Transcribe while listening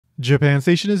Japan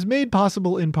Station is made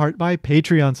possible in part by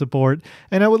Patreon support,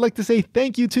 and I would like to say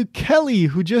thank you to Kelly,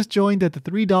 who just joined at the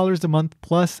 $3 a month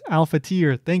plus alpha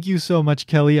tier. Thank you so much,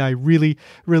 Kelly. I really,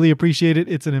 really appreciate it.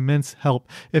 It's an immense help.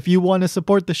 If you want to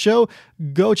support the show,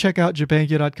 go check out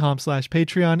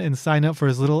JapanKyo.com/Patreon and sign up for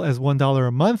as little as $1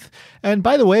 a month. And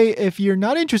by the way, if you're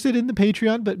not interested in the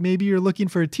Patreon, but maybe you're looking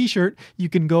for a t-shirt, you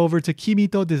can go over to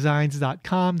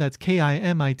kimitodesigns.com. That's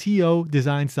KIMITO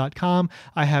designs.com.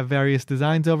 I have various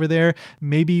designs over there.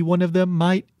 Maybe one of them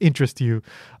might interest you.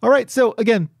 All right, so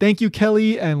again, thank you,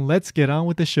 Kelly, and let's get on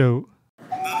with the show.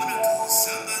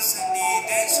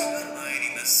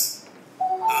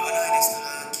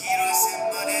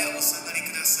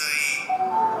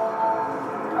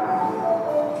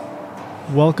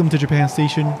 Welcome to Japan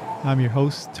Station. I'm your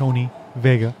host, Tony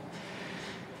Vega.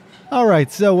 All right,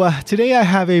 so today I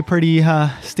have a pretty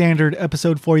standard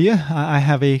episode for you. I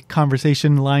have a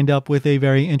conversation lined up with a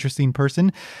very interesting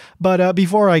person. But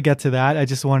before I get to that, I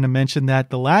just wanted to mention that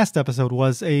the last episode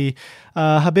was a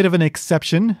bit of an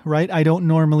exception, right? I don't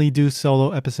normally do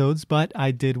solo episodes, but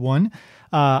I did one.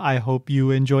 I hope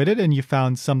you enjoyed it and you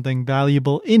found something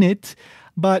valuable in it.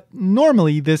 But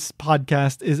normally this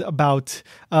podcast is about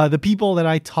the people that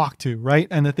I talk to, right?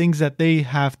 And the things that they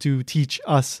have to teach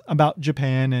us about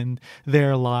Japan and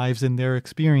their lives and their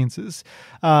experiences.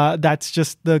 That's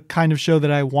just the kind of show that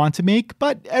I want to make.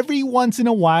 But every once in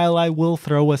a while, I will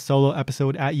throw a solo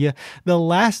episode at you. The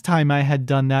last time I had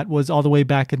done that was all the way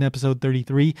back in episode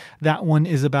 33. That one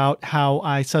is about how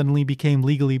I suddenly became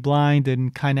legally blind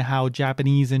and kind of how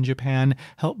Japanese in Japan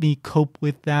helped me cope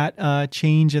with that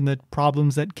change and the problems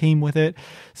that came with it.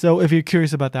 So if you're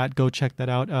curious about that, go check that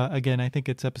out. Again, I think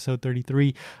it's episode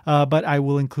 33, but I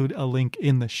will include a link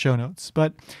in the show notes.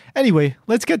 But anyway,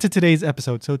 let's get to today's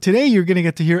episode. So today you're going to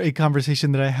get to hear a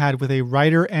conversation that I had with a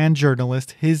writer and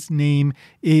journalist. His name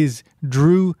is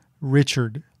Dreux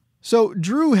Richard. So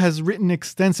Dreux has written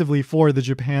extensively for the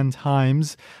Japan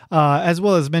Times, as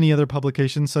well as many other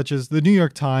publications such as the New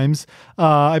York Times.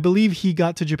 I believe he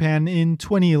got to Japan in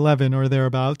 2011 or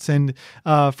thereabouts, and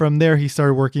from there he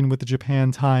started working with the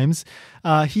Japan Times.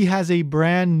 He has a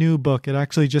brand new book. It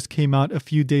actually just came out a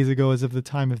few days ago as of the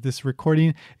time of this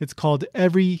recording. It's called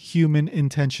Every Human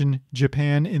Intention,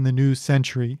 Japan in the New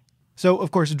Century. So,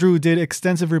 of course, Dreux did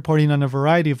extensive reporting on a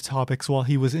variety of topics while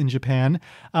he was in Japan,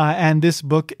 and this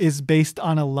book is based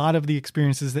on a lot of the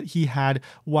experiences that he had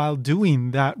while doing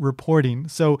that reporting.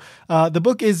 So, the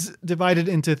book is divided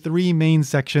into three main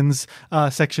sections.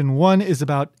 Section 1 is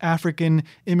about African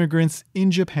immigrants in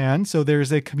Japan. So,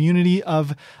 there's a community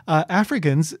of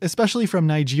Africans, especially from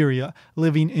Nigeria,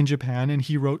 living in Japan, and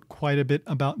he wrote quite a bit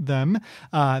about them.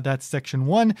 That's Section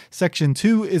 1. Section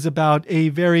 2 is about a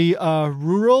very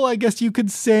rural, I guess you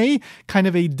could say, kind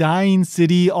of a dying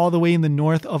city all the way in the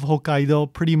north of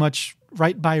Hokkaido, pretty much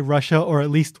right by Russia, or at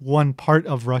least one part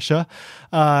of Russia.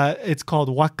 It's called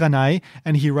Wakkanai,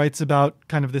 and he writes about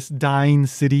kind of this dying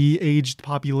city, aged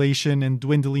population and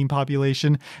dwindling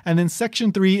population. And then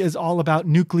section 3 is all about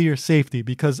nuclear safety,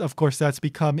 because of course that's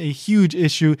become a huge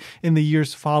issue in the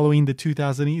years following the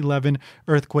 2011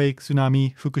 earthquake,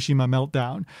 tsunami, Fukushima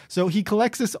meltdown. So he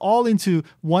collects this all into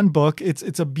one book.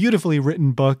 It's a beautifully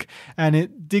written book, and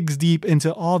it digs deep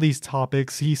into all these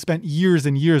topics. He spent years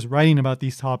and years writing about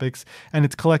these topics, and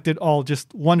it's collected all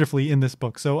just wonderfully in this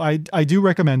book. So I do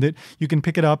recommend it. You can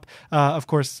pick it up, of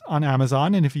course, on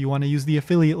Amazon. And if you want to use the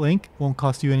affiliate link, won't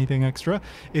cost you anything extra.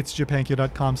 It's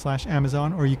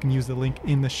JapanKyo.com/Amazon, or you can use the link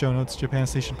in the show notes,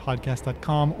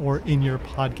 JapanStationPodcast.com, or in your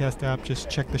podcast app.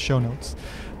 Just check the show notes.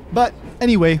 But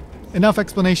anyway, enough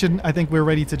explanation. I think we're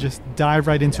ready to just dive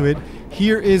right into it.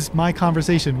 Here is my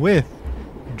conversation with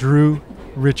Dreux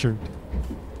Richard.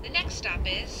 The next stop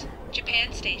is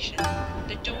Japan Station.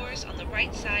 The doors on the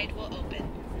right side will open.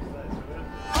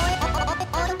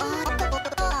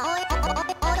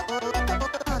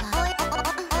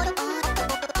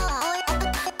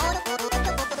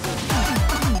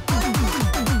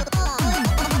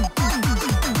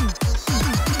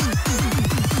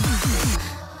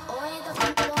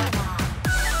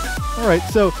 All right,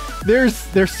 so there's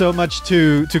so much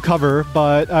to cover,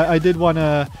 but I did want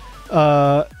to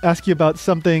ask you about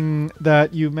something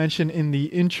that you mentioned in the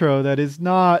intro that is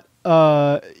not,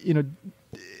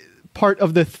 part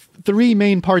of the three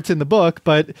main parts in the book,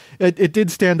 but it did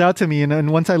stand out to me.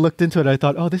 And once I looked into it, I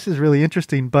thought, oh, this is really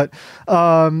interesting. But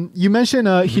you mentioned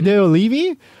Hideo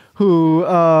Levy, who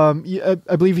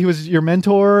I believe he was your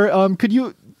mentor. Could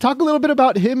you talk a little bit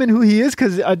about him and who he is?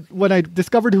 Because when I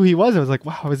discovered who he was, I was like,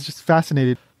 wow, I was just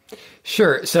fascinated.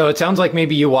 Sure. So it sounds like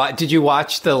maybe did you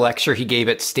watch the lecture he gave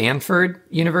at Stanford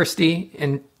University?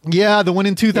 And yeah, the one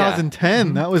in 2010.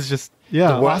 Yeah. That was just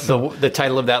Yeah, the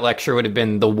title of that lecture would have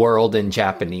been "The World in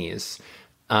Japanese."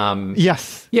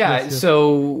 Yes. Yeah. Yes.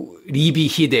 So Libi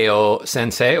Hideo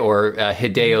Sensei, or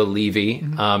Hideo Levy,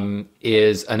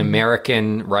 is an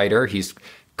American writer. He's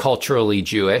culturally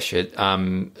Jewish,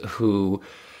 who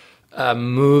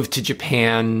moved to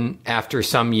Japan after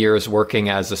some years working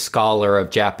as a scholar of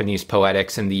Japanese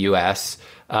poetics in the U.S.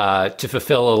 To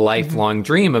fulfill a lifelong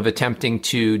dream of attempting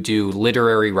to do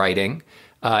literary writing.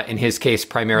 In his case,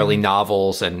 primarily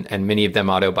novels and many of them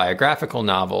autobiographical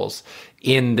novels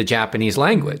in the Japanese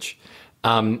language.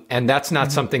 And that's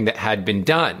not something that had been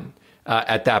done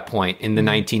at that point in the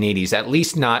 1980s, at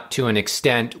least not to an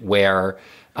extent where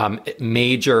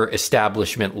major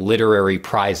establishment literary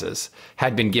prizes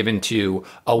had been given to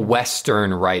a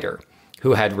Western writer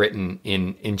who had written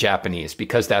in Japanese,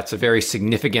 because that's a very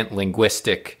significant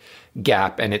linguistic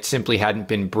gap, and it simply hadn't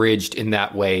been bridged in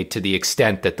that way to the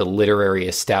extent that the literary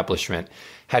establishment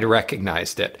had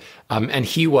recognized it. And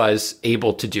he was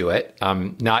able to do it,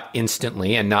 not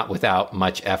instantly and not without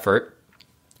much effort.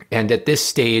 And at this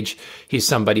stage, he's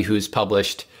somebody who's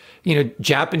published,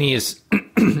 Japanese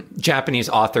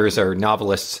authors or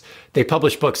novelists, they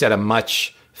publish books at a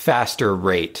much faster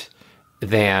rate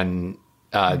than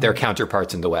their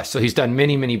counterparts in the West. So he's done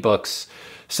many, many books.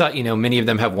 So, many of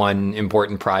them have won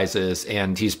important prizes,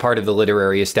 and he's part of the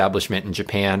literary establishment in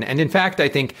Japan. And in fact, I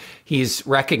think he's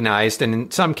recognized and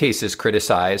in some cases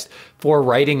criticized for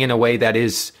writing in a way that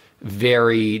is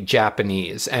very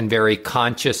Japanese and very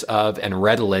conscious of and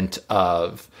redolent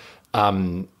of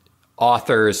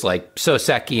authors like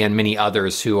Soseki and many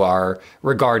others who are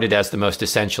regarded as the most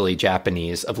essentially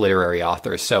Japanese of literary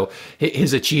authors. So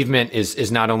his achievement is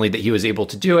not only that he was able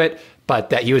to do it,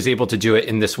 but that he was able to do it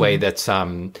in this way that's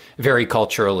very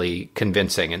culturally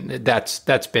convincing. And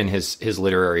that's been his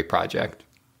literary project.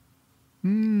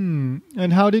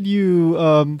 And how did you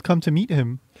come to meet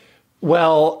him?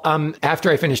 Well, after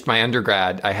I finished my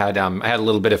undergrad, I had a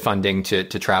little bit of funding to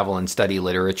travel and study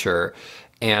literature.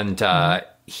 And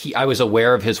I was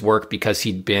aware of his work because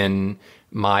he'd been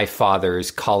my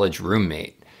father's college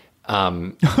roommate.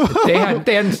 They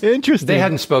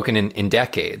hadn't spoken in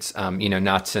decades,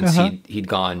 not since he'd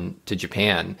gone to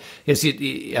Japan.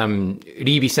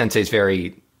 Ribi Sensei is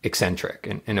very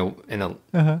eccentric in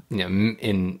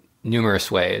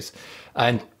numerous ways.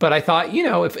 But I thought,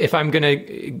 if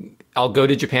I'm I'll go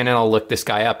to Japan and I'll look this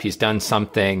guy up. He's done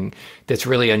something that's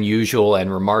really unusual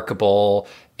and remarkable.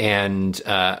 And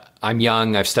I'm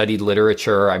young. I've studied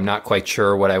literature. I'm not quite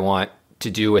sure what I want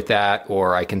to do with that,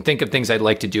 or I can think of things I'd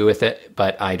like to do with it,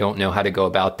 but I don't know how to go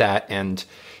about that. And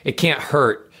it can't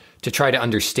hurt to try to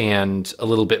understand a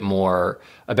little bit more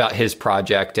about his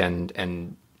project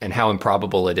and how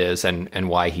improbable it is and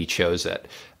why he chose it.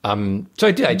 So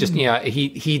I did.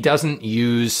 He doesn't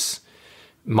use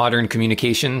modern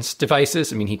communications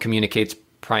devices. I mean, he communicates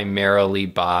primarily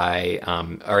by,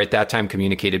 or at that time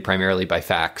communicated primarily by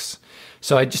fax.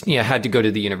 So I just had to go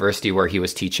to the university where he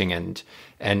was teaching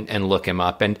and look him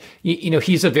up. And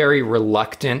he's a very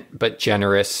reluctant but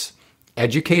generous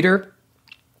educator,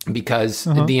 because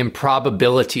the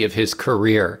improbability of his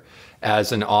career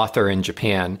as an author in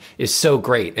Japan is so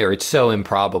great, or it's so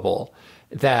improbable,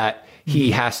 that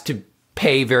he has to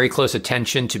pay very close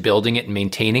attention to building it and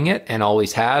maintaining it, and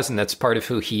always has. And that's part of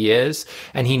who he is.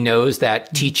 And he knows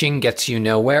that teaching gets you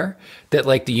nowhere, that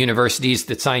like the universities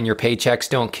that sign your paychecks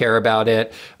don't care about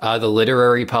it. The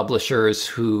literary publishers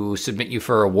who submit you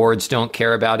for awards don't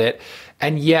care about it.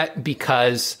 And yet,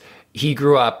 because he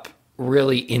grew up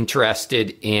really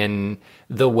interested in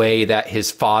the way that his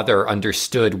father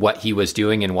understood what he was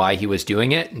doing and why he was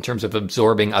doing it, in terms of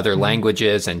absorbing other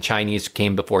languages, and Chinese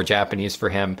came before Japanese for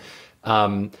him.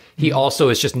 He also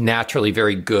is just naturally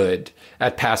very good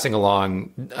at passing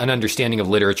along an understanding of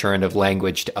literature and of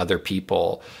language to other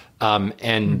people.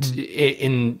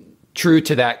 In true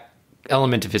to that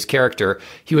element of his character,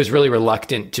 he was really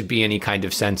reluctant to be any kind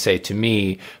of sensei to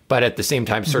me, but at the same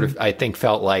time, sort of, I think,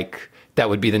 felt like that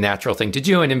would be the natural thing to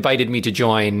do, and invited me to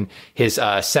join his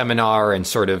seminar and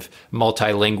sort of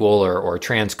multilingual or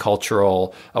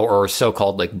transcultural or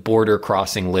so-called like border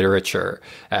crossing literature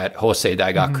at Hosei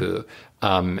Daigaku.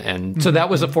 So that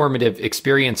was a formative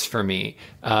experience for me.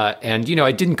 And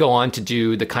I didn't go on to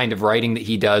do the kind of writing that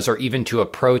he does, or even to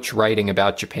approach writing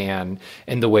about Japan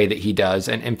in the way that he does.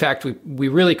 And in fact, we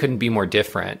really couldn't be more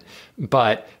different.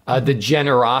 But the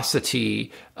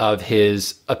generosity of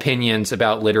his opinions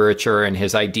about literature and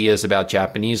his ideas about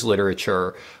Japanese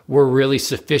literature were really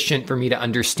sufficient for me to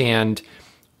understand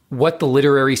what the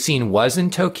literary scene was in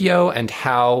Tokyo, and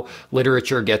how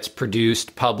literature gets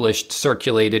produced, published,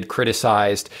 circulated,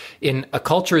 criticized in a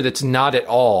culture that's not at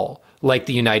all like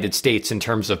the United States in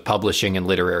terms of publishing and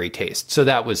literary taste. So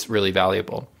that was really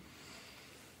valuable.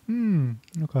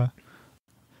 Okay.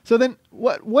 So then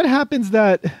what happens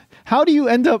how do you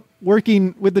end up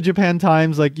working with the Japan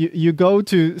Times? Like you go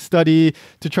to study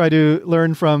to try to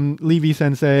learn from Levy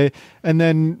sensei, and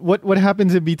then what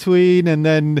happens in between? And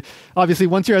then obviously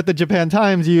once you're at the Japan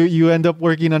Times, you end up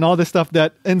working on all the stuff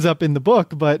that ends up in the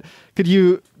book. But could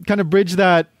you kind of bridge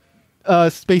that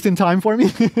space and time for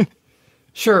me?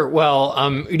 Sure. Well,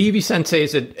 Levy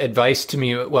sensei's advice to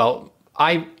me,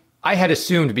 I had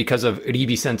assumed because of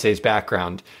Ribi sensei's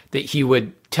background that he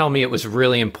would tell me it was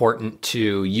really important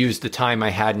to use the time I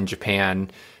had in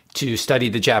Japan to study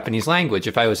the Japanese language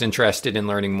if I was interested in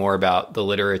learning more about the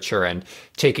literature and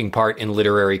taking part in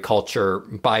literary culture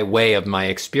by way of my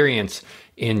experience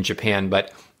in Japan.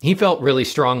 But he felt really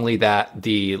strongly that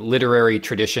the literary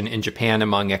tradition in Japan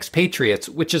among expatriates,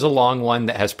 which is a long one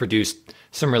that has produced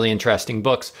some really interesting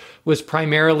books, was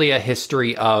primarily a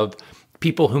history of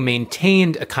people who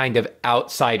maintained a kind of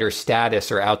outsider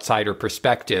status or outsider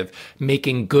perspective,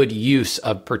 making good use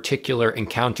of particular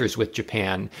encounters with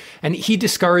Japan. And he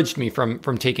discouraged me from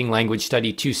taking language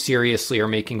study too seriously or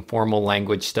making formal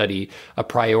language study a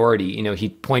priority. You know, he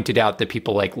pointed out that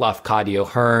people like Lafcadio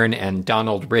Hearn and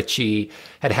Donald Ritchie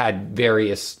had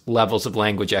various levels of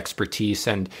language expertise,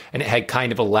 and it had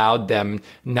kind of allowed them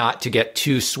not to get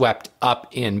too swept up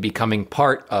in becoming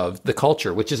part of the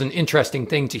culture, which is an interesting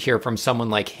thing to hear from someone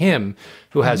like him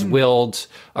who has willed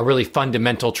a really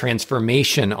fundamental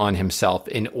transformation on himself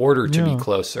in order to be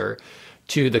closer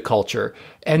to the culture.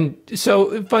 And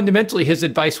so fundamentally, his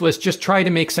advice was just try to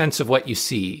make sense of what you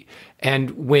see.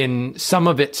 And when some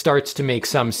of it starts to make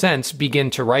some sense, begin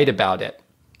to write about it.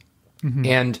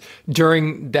 And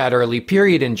during that early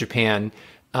period in Japan,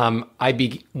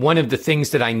 one of the things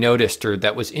that I noticed or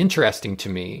that was interesting to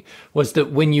me was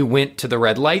that when you went to the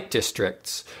red light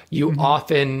districts, you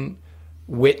often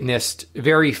witnessed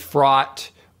very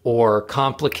fraught or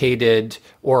complicated,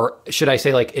 or should I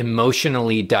say like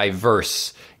emotionally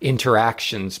diverse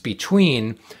interactions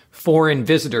between foreign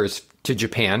visitors to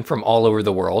Japan from all over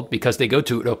the world because they go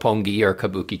to Roppongi or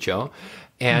Kabukicho,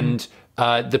 and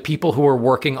the people who are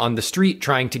working on the street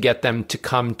trying to get them to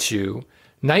come to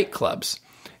nightclubs.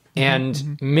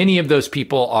 And many of those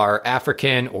people are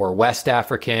African or West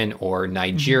African or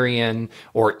Nigerian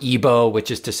or Igbo, which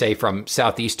is to say from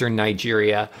southeastern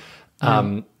Nigeria.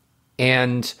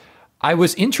 And I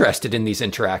was interested in these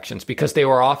interactions because they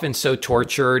were often so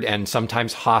tortured and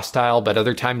sometimes hostile, but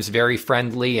other times very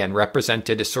friendly and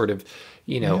represented as sort of,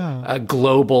 a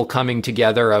global coming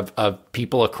together of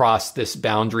people across this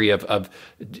boundary of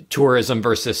tourism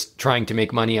versus trying to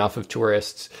make money off of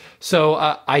tourists. So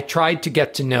I tried to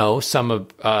get to know some of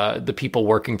the people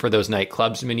working for those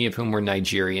nightclubs, many of whom were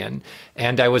Nigerian.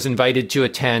 And I was invited to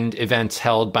attend events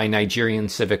held by Nigerian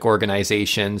civic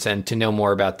organizations and to know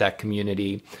more about that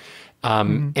community.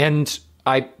 And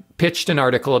I pitched an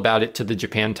article about it to the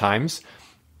Japan Times.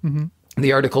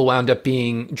 The article wound up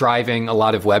driving a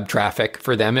lot of web traffic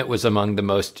for them. It was among the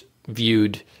most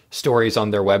viewed stories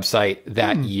on their website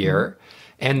that year.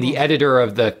 And the editor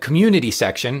of the community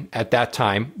section at that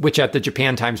time, which at the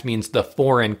Japan Times means the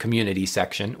foreign community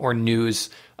section or news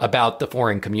about the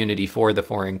foreign community for the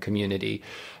foreign community,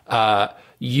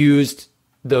 used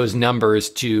those numbers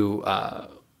to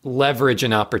leverage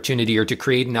an opportunity or to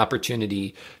create an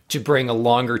opportunity to bring a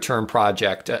longer term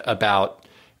project about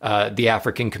the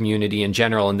African community in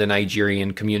general and the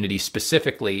Nigerian community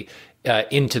specifically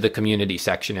into the community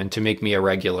section and to make me a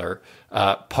regular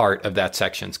part of that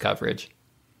section's coverage.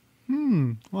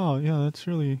 Wow. Yeah, that's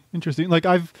really interesting. Like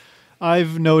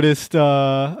I've noticed,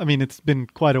 it's been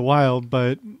quite a while,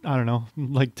 but I don't know,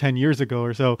 like 10 years ago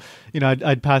or so,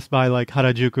 I'd pass by like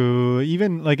Harajuku,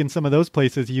 even like in some of those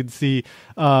places you'd see,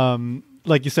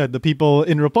 like you said, the people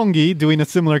in Roppongi doing a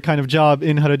similar kind of job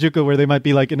in Harajuku where they might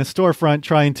be like in a storefront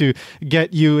trying to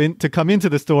get you in to come into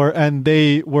the store, and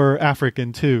they were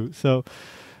African too. So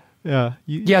yeah.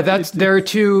 There are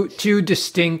two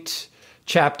distinct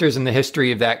chapters in the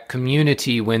history of that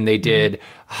community when they did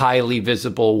highly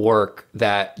visible work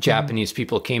that Japanese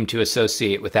people came to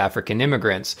associate with African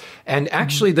immigrants. And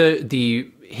actually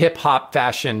the hip hop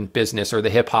fashion business or the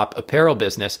hip hop apparel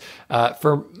business,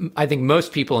 for I think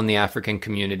most people in the African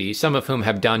community, some of whom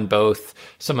have done both,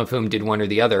 some of whom did one or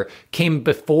the other, came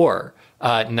before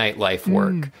nightlife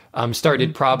work,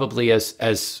 started probably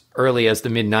as early as the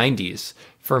mid-90s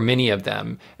for many of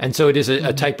them. And so it is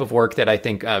a type of work that I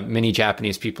think many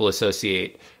Japanese people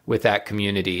associate with that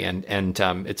community. And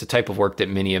it's a type of work that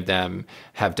many of them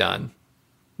have done.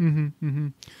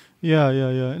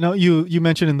 Yeah. Now, you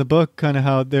mentioned in the book kind of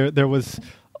how there was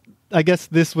I guess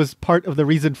this was part of the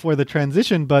reason for the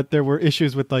transition, but there were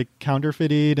issues with like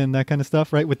counterfeiting and that kind of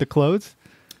stuff, right? With the clothes.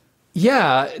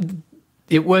 Yeah,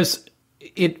 it was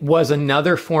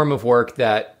another form of work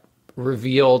that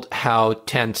revealed how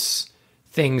tense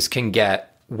things can get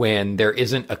when there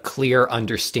isn't a clear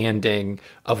understanding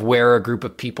of where a group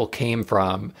of people came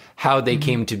from, how they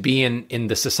came to be in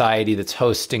the society that's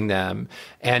hosting them,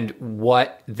 and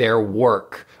what their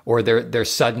work or their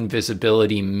sudden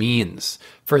visibility means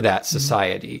for that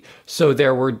society. So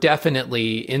there were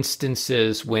definitely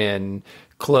instances when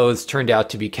clothes turned out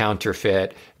to be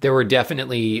counterfeit. There were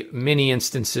definitely many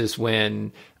instances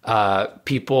when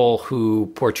people who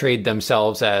portrayed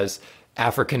themselves as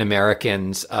African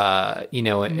Americans,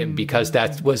 because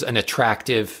that was an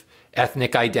attractive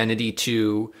ethnic identity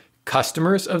to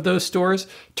customers of those stores,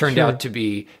 turned out to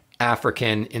be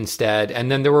African instead.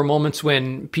 And then there were moments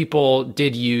when people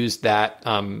did use that,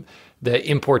 the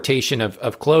importation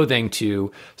of clothing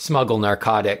to smuggle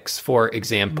narcotics, for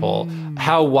example.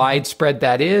 How widespread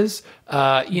that is,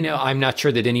 I'm not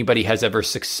sure that anybody has ever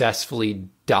successfully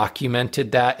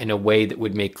documented that in a way that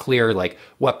would make clear, like,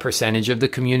 what percentage of the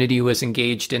community was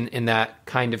engaged in that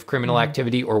kind of criminal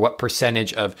activity, or what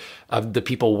percentage of the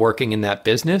people working in that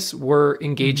business were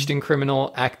engaged in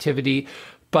criminal activity.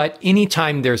 But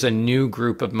anytime there's a new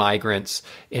group of migrants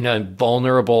in a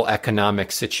vulnerable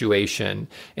economic situation,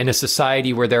 in a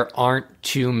society where there aren't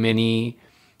too many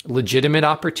legitimate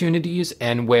opportunities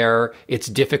and where it's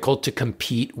difficult to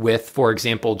compete with, for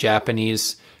example,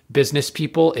 Japanese business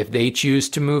people, if they choose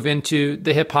to move into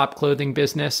the hip hop clothing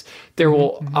business, there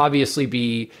will obviously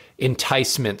be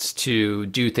enticements to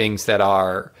do things that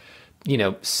are,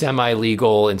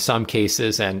 semi-legal in some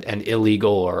cases and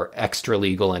illegal or extra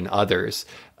legal in others.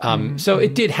 So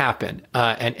it did happen,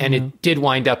 and it did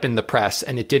wind up in the press,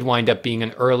 and it did wind up being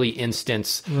an early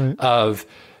instance of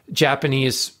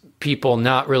Japanese people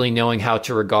not really knowing how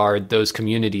to regard those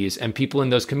communities, and people in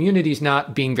those communities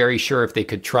not being very sure if they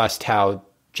could trust how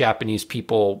Japanese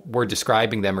people were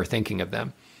describing them or thinking of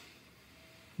them.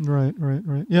 Right.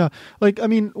 Yeah.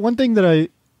 One thing that I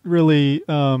really,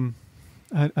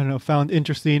 I don't know, found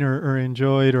interesting or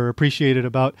enjoyed or appreciated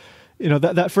about,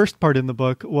 that first part in the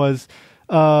book was,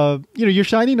 you're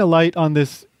shining a light on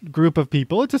this group of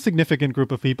people. It's a significant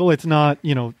group of people. It's not,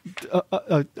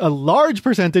 a large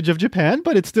percentage of Japan,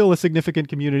 but it's still a significant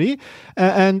community.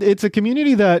 And it's a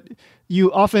community that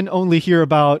you often only hear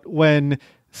about when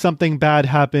something bad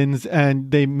happens and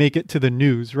they make it to the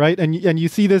news, right? And you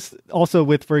see this also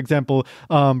with, for example,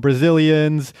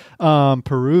 Brazilians,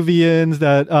 Peruvians,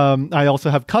 that I also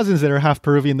have cousins that are half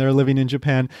Peruvian that are living in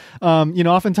Japan.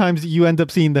 Oftentimes you end up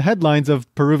seeing the headlines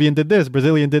of Peruvian did this,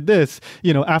 Brazilian did this,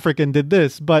 African did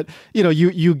this, but,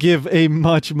 you give a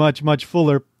much, much, much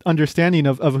fuller understanding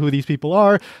of who these people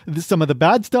are, some of the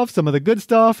bad stuff, some of the good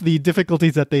stuff, the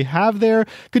difficulties that they have there.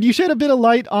 Could you shed a bit of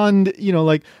light on,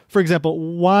 for example,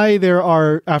 why there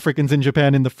are Africans in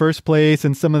Japan in the first place,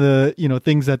 and some of the,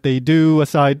 things that they do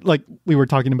aside, like we were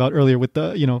talking about earlier with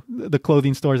the, the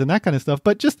clothing stores and that kind of stuff,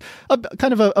 but just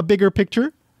kind of a bigger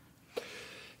picture?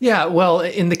 Yeah, well,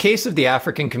 in the case of the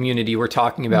African community, we're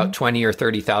talking about 20 or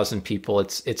 30,000 people.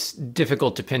 It's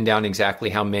difficult to pin down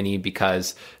exactly how many,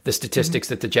 because the statistics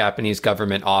that the Japanese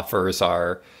government offers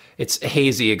it's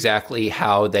hazy exactly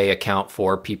how they account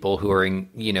for people who are,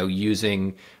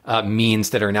 using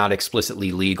means that are not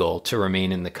explicitly legal to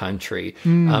remain in the country.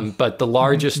 But the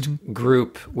largest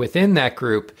group within that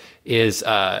group is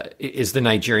the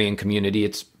Nigerian community.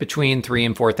 It's between 3,000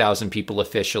 and 4,000 people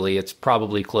officially. It's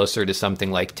probably closer to something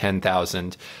like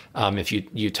 10,000 if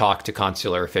you talk to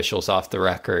consular officials off the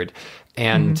record.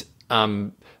 And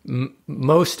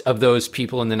most of those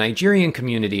people in the Nigerian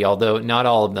community, although not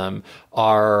all of them,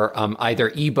 are either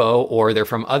Igbo or they're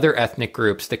from other ethnic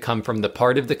groups that come from the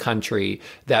part of the country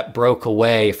that broke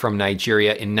away from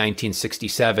Nigeria in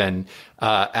 1967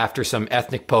 after some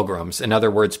ethnic pogroms. In other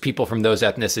words, people from those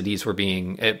ethnicities were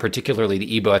being, particularly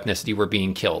the Igbo ethnicity, were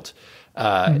being killed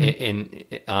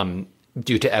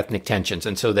due to ethnic tensions.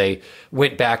 And so they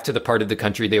went back to the part of the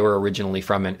country they were originally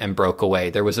from and broke away.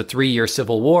 There was a 3-year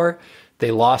civil war. They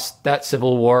lost that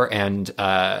civil war, and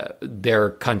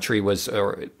their country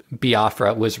or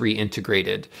Biafra was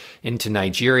reintegrated into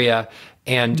Nigeria.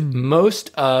 And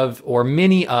most of, or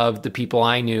many of the people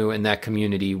I knew in that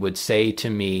community would say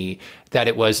to me that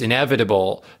it was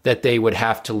inevitable that they would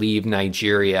have to leave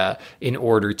Nigeria in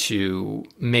order to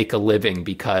make a living,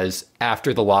 because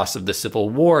after the loss of the civil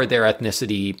war, their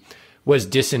ethnicity was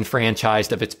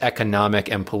disenfranchised of its economic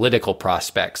and political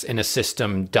prospects in a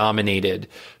system dominated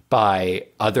by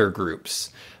other groups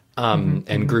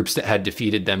and groups that had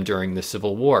defeated them during the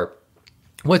Civil War.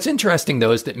 What's interesting,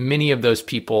 though, is that many of those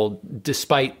people,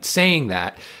 despite saying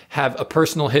that, have a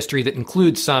personal history that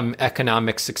includes some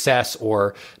economic success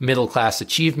or middle-class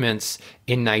achievements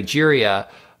in Nigeria,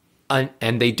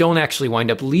 and they don't actually wind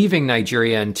up leaving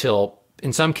Nigeria until,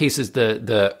 in some cases,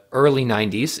 the early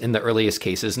 90s, in the earliest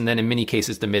cases, and then in many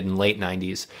cases, the mid and late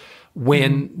 90s,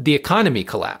 when the economy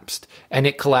collapsed. And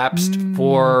it collapsed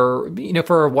for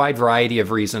a wide variety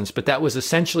of reasons, but that was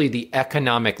essentially the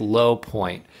economic low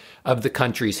point of the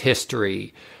country's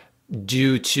history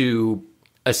due to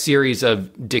a series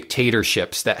of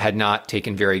dictatorships that had not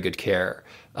taken very good care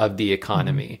of the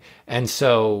economy. And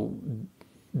so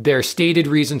their stated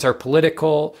reasons are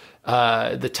political.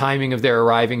 The timing of their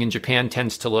arriving in Japan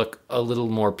tends to look a little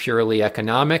more purely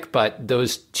economic, but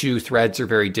those two threads are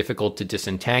very difficult to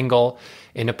disentangle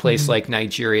in a place like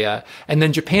Nigeria. And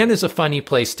then Japan is a funny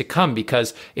place to come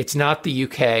because it's not the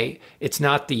UK, it's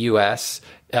not the US.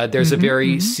 There's a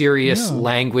very serious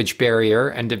language barrier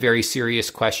and a very serious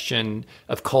question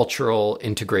of cultural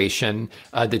integration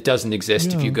that doesn't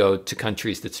exist if you go to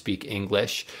countries that speak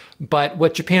English. But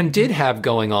what Japan did have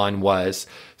going on was,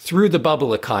 through the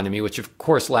bubble economy, which of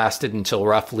course lasted until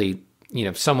roughly,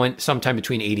 sometime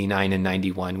between 89 and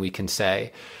 91, we can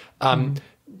say,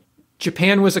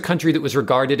 Japan was a country that was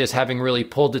regarded as having really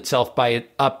pulled itself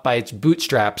up by its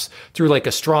bootstraps through like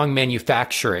a strong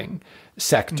manufacturing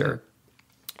sector.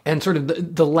 And sort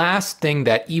of the last thing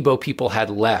that Igbo people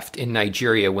had left in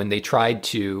Nigeria when they tried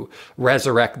to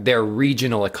resurrect their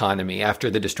regional economy after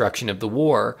the destruction of the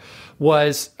war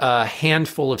was a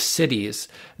handful of cities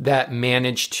that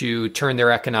managed to turn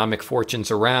their economic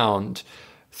fortunes around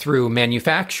through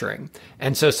manufacturing.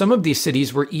 And so some of these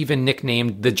cities were even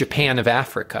nicknamed the Japan of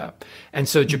Africa. And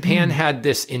so Japan had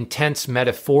this intense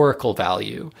metaphorical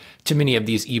value to many of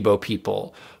these Igbo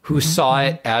people who saw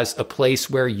it as a place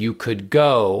where you could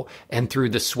go and through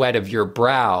the sweat of your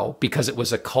brow, because it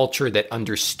was a culture that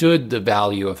understood the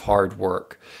value of hard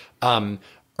work, earn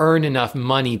enough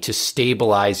money to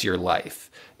stabilize your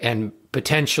life and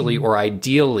potentially or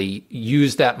ideally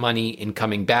use that money in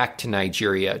coming back to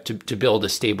Nigeria to build a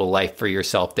stable life for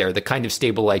yourself there, the kind of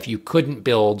stable life you couldn't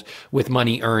build with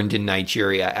money earned in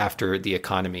Nigeria after the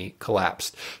economy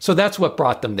collapsed. So that's what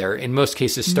brought them there, in most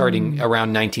cases starting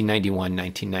around 1991,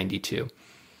 1992.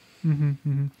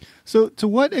 So to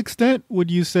what extent would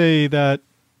you say that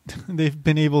they've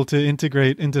been able to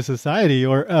integrate into society,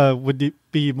 or would it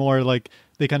be more like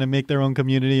they kind of make their own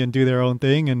community and do their own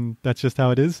thing and that's just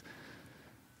how it is?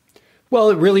 Well,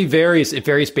 it really varies. It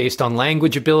varies based on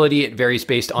language ability. It varies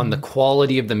based on the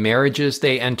quality of the marriages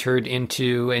they entered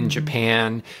into in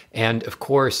Japan. And of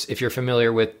course, if you're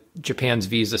familiar with Japan's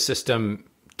visa system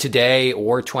today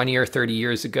or 20 or 30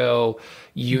 years ago,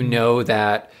 you know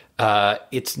that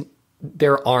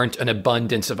there aren't an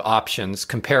abundance of options,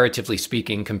 comparatively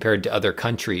speaking, compared to other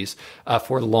countries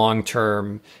for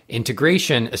long-term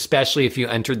integration, especially if you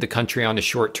entered the country on a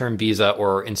short-term visa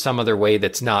or in some other way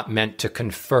that's not meant to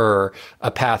confer a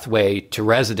pathway to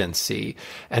residency.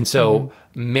 And so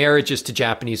marriages to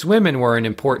Japanese women were an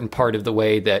important part of the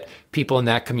way that people in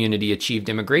that community achieved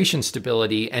immigration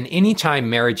stability. And anytime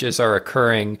marriages are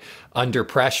occurring under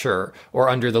pressure or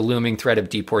under the looming threat of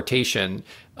deportation,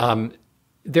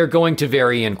 they're going to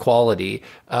vary in quality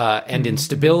and in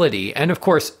stability. And of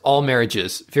course, all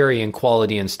marriages vary in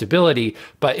quality and stability,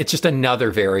 but it's just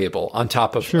another variable on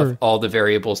top of all the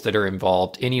variables that are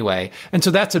involved anyway. And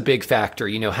so that's a big factor,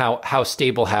 how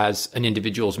stable has an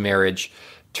individual's marriage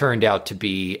turned out to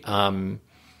be. And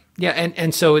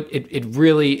so it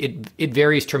really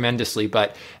varies tremendously.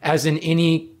 But as in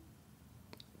any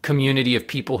community of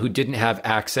people who didn't have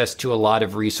access to a lot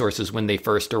of resources when they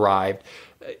first arrived,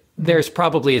 there's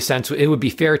probably a sense, it would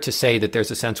be fair to say that there's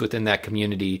a sense within that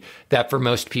community that for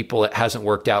most people it hasn't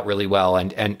worked out really well,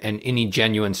 and any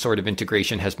genuine sort of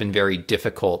integration has been very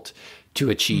difficult to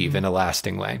achieve in a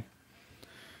lasting way.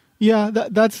 Yeah,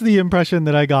 that's the impression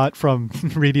that I got from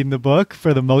reading the book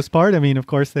for the most part. I mean, of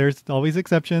course, there's always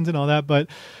exceptions and all that, but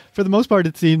for the most part,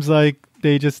 it seems like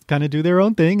they just kind of do their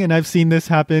own thing. And I've seen this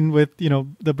happen with,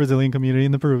 the Brazilian community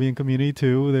and the Peruvian community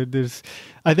too.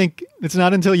 I think it's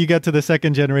not until you get to the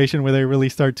second generation where they really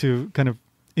start to kind of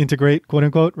integrate, quote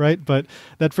unquote, right? But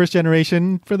that first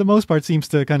generation, for the most part, seems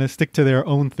to kind of stick to their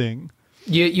own thing.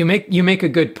 You make a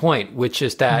good point, which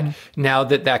is that now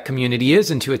that community is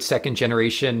into its second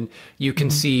generation, you can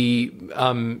see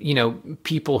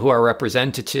people who are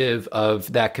representative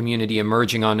of that community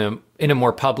emerging in a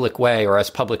more public way or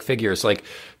as public figures. Like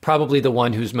probably the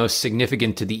one who's most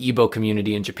significant to the Igbo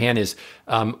community in Japan is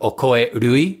Okoe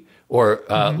Rui, or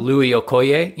Louis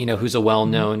Okoye, who's a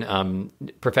well-known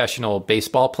professional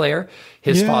baseball player.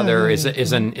 His father is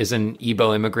an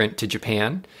Igbo immigrant to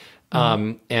Japan.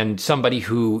 And somebody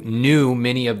who knew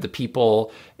many of the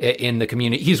people in the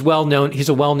community. He's well known. He's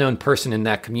a well-known person in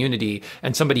that community,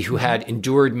 and somebody who had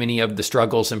endured many of the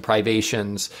struggles and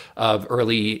privations of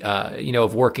early,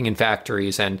 of working in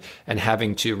factories and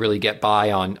having to really get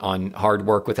by on hard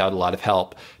work without a lot of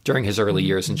help during his early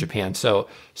years in Japan. So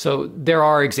there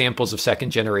are examples of second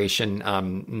generation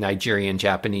Nigerian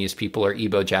Japanese people or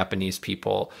Igbo Japanese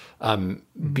people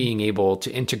being able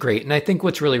to integrate. And I think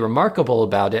what's really remarkable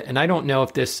about it, and I don't know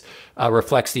if this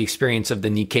reflects the experience of the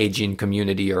Nikkei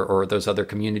community or those other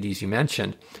communities you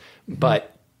mentioned,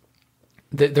 but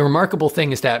the remarkable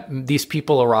thing is that these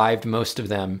people arrived, most of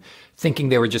them, thinking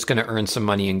they were just going to earn some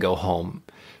money and go home.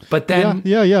 But then,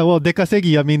 Well,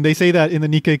 dekasegi. I mean, they say that in the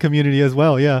Nikkei community as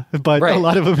well. Yeah, but a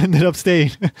lot of them ended up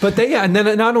staying. And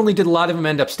then not only did a lot of them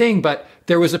end up staying, but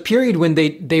there was a period when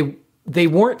they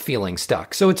weren't feeling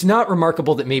stuck. So it's not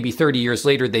remarkable that maybe 30 years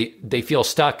later they feel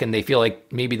stuck and they feel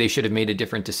like maybe they should have made a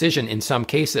different decision in some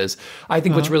cases. I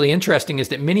think what's really interesting is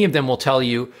that many of them will tell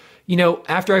you,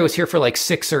 after I was here for like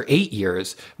 6 or 8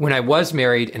 years, when I was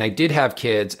married and I did have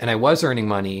kids and I was earning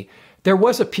money, there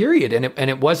was a period, and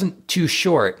it wasn't too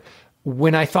short,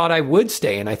 when I thought I would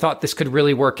stay and I thought this could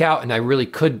really work out and I really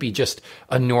could be just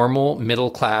a normal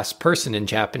middle-class person in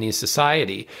Japanese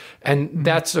society. And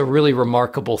that's a really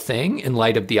remarkable thing in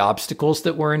light of the obstacles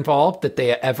that were involved, that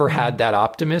they ever had that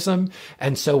optimism.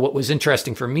 And so what was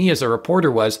interesting for me as a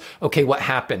reporter was, okay, what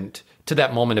happened to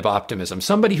that moment of optimism?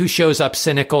 Somebody who shows up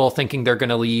cynical, thinking they're going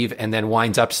to leave, and then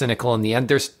winds up cynical in the end,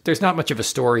 there's not much of a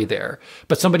story there.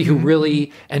 But somebody who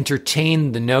really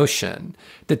entertained the notion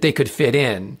that they could fit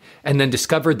in and then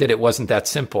discovered that it wasn't that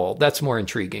simple, that's more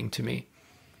intriguing to me.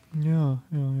 Yeah.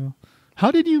 How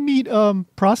did you meet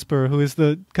Prosper, who is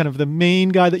the kind of the main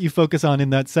guy that you focus on in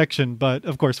that section? But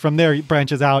of course, from there, he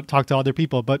branches out, talk to other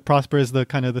people. But Prosper is the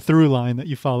kind of the through line that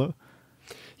you follow.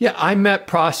 Yeah, I met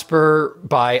Prosper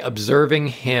by observing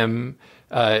him.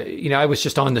 I was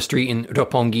just on the street in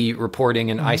Roppongi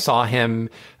reporting, and I saw him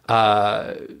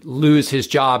lose his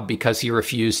job because he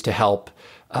refused to help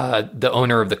the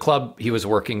owner of the club he was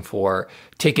working for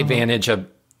take advantage of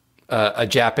a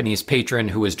Japanese patron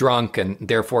who was drunk, and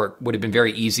therefore it would have been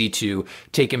very easy to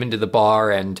take him into the bar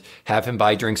and have him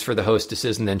buy drinks for the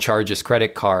hostesses and then charge his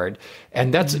credit card.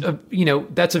 And that's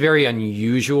that's a very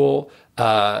unusual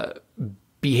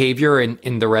behavior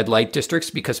in the red light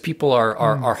districts, because people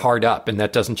are hard up, and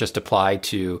that doesn't just apply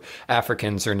to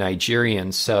Africans or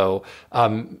Nigerians. So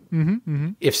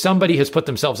if somebody has put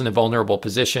themselves in a vulnerable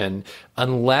position,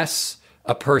 unless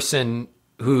a person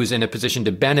who's in a position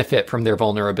to benefit from their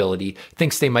vulnerability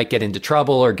thinks they might get into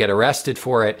trouble or get arrested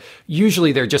for it,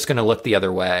 usually they're just going to look the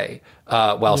other way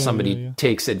while somebody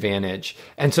takes advantage.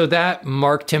 And so that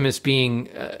marked him as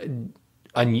being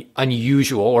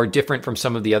unusual or different from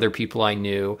some of the other people I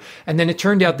knew. And then it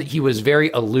turned out that he was very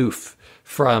aloof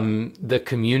from the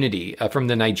community, from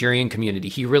the Nigerian community.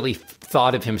 He really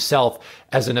thought of himself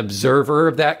as an observer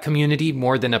of that community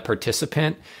more than a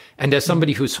participant. And as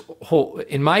somebody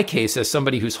in my case, as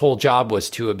somebody whose whole job was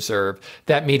to observe,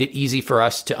 that made it easy for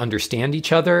us to understand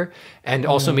each other, and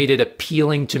also made it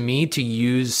appealing to me to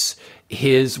use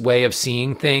his way of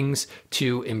seeing things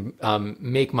to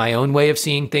make my own way of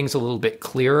seeing things a little bit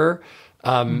clearer.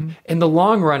 In the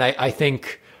long run, I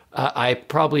think I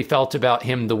probably felt about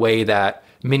him the way that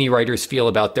many writers feel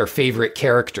about their favorite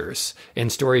characters in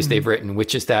stories they've written,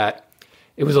 which is that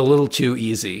it was a little too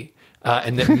easy.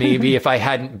 And that maybe if I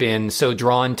hadn't been so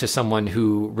drawn to someone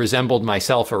who resembled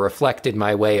myself or reflected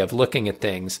my way of looking at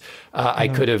things, I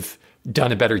could have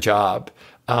done a better job.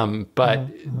 But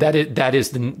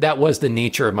that was the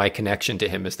nature of my connection to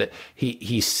him, is that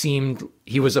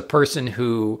he was a person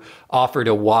who offered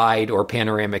a wide or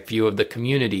panoramic view of the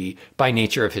community by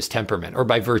nature of his temperament, or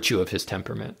by virtue of his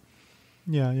temperament.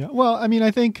 Yeah. Well, I mean,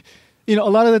 I think, a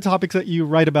lot of the topics that you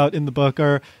write about in the book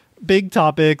are big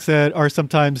topics that are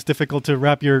sometimes difficult to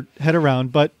wrap your head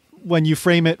around. But when you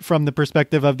frame it from the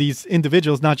perspective of these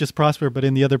individuals, not just Prosper, but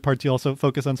in the other parts, you also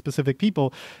focus on specific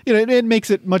people, it makes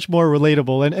it much more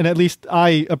relatable. And at least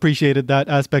I appreciated that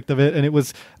aspect of it. And it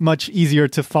was much easier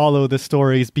to follow the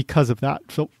stories because of that.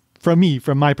 So from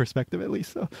my perspective, at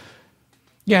least. So.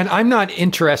 Yeah, and I'm not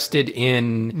interested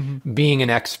in being an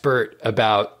expert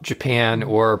about Japan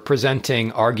or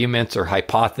presenting arguments or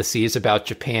hypotheses about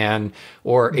Japan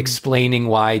or explaining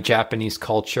why Japanese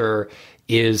culture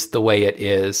is the way it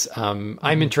is.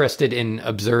 I'm interested in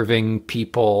observing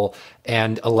people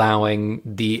and allowing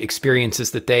the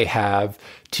experiences that they have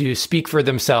to speak for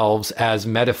themselves as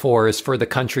metaphors for the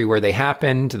country where they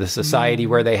happened, the society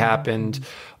where they happened,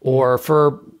 or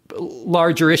for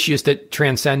larger issues that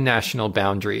transcend national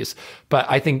boundaries. But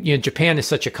I think, Japan is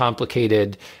such a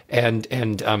complicated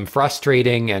and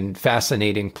frustrating and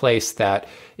fascinating place that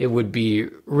it would be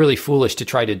really foolish to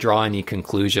try to draw any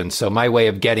conclusions. So my way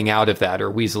of getting out of that or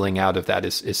weaseling out of that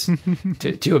is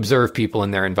to observe people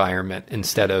in their environment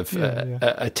instead of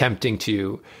attempting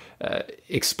to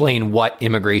explain what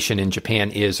immigration in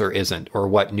Japan is or isn't, or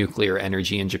what nuclear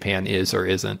energy in Japan is or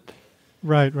isn't.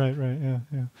 Right.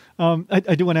 Yeah.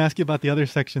 I do want to ask you about the other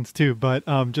sections too, but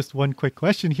just one quick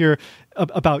question here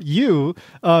about you.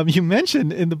 You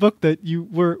mentioned in the book that you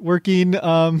were working,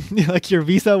 like your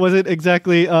visa wasn't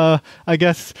exactly, I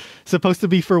guess, supposed to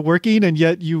be for working, and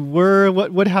yet you were.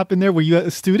 What happened there? Were you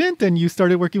a student and you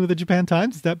started working with the Japan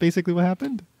Times? Is that basically what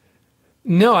happened?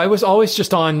 No, I was always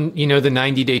just on, the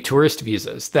 90-day tourist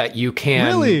visas that you can,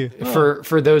 really?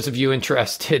 For those of you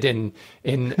interested in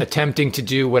attempting to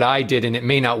do what I did, and it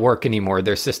may not work anymore.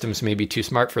 Their systems may be too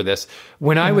smart for this.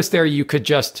 When I was there, you could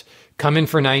just come in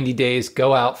for 90 days,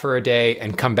 go out for a day,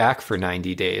 and come back for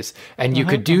 90 days. And you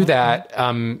could do that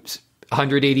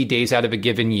 180 days out of a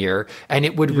given year, and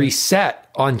it would reset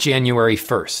on January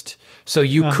 1st. So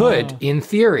you could, in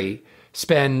theory,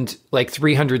 spend like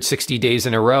 360 days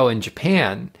in a row in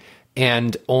Japan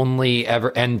and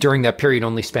during that period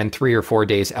only spend 3 or 4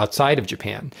 days outside of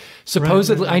Japan.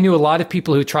 Supposedly, right. I knew a lot of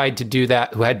people who tried to do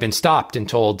that who had been stopped and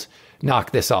told,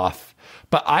 knock this off.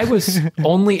 But I was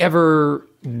only ever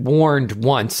warned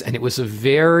once, and it was a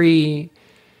very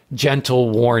gentle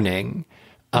warning.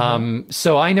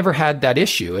 So I never had that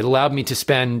issue. It allowed me to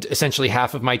spend essentially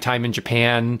half of my time in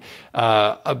Japan,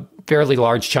 a fairly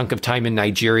large chunk of time in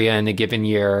Nigeria in a given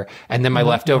year, and then my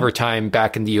leftover time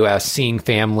back in the US, seeing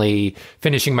family,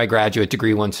 finishing my graduate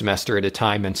degree one semester at a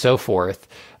time, and so forth,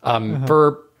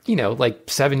 for, like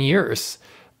 7 years.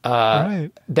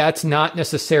 Right. That's not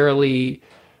necessarily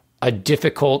a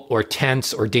difficult or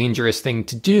tense or dangerous thing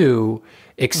to do,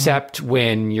 except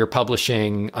when you're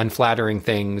publishing unflattering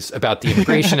things about the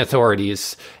immigration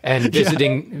authorities and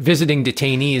visiting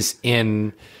detainees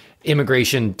in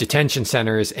immigration detention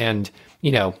centers. And,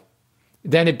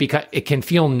 then it can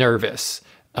feel nervous.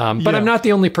 But I'm not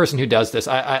the only person who does this.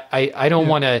 I don't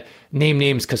want to name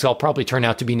names because I'll probably turn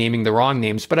out to be naming the wrong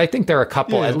names, but I think there are a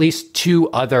couple, at least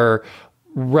 2 other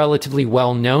relatively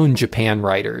well-known Japan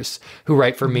writers who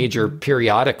write for major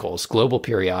periodicals, global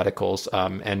periodicals,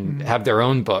 and have their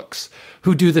own books,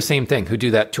 who do the same thing, who do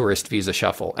that tourist visa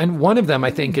shuffle. And one of them,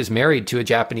 I think, is married to a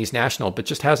Japanese national, but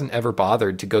just hasn't ever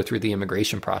bothered to go through the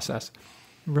immigration process.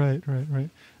 Right.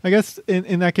 I guess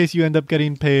in that case, you end up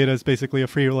getting paid as basically a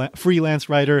freelance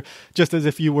writer, just as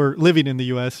if you were living in the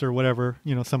U.S. or whatever,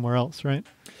 somewhere else, right?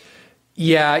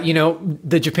 Yeah,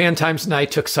 the Japan Times and I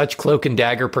took such cloak and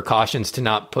dagger precautions to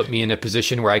not put me in a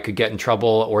position where I could get in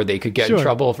trouble or they could get in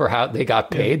trouble for how they got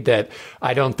paid that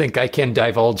I don't think I can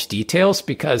divulge details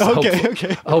because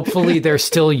hopefully they're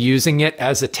still using it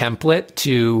as a template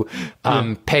to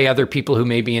pay other people who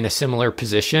may be in a similar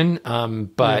position,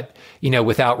 but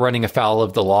without running afoul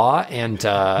of the law. And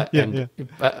I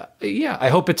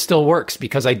hope it still works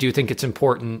because I do think it's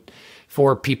important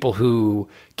for people who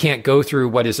can't go through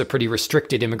what is a pretty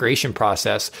restricted immigration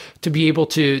process to be able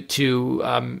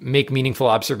to make meaningful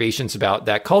observations about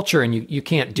that culture. And you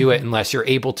can't do it unless you're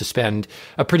able to spend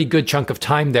a pretty good chunk of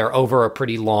time there over a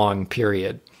pretty long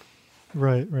period.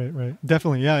 Right.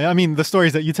 Definitely. Yeah. I mean, the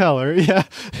stories that you tell are,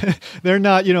 they're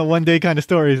not, one day kind of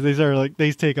stories. These are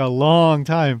they take a long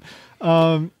time.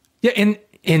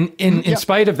 In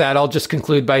spite of that, I'll just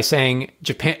conclude by saying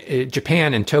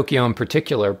Japan and Tokyo in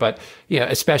particular, but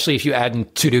especially if you add in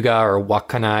Tsuruga or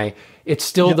Wakkanai, it's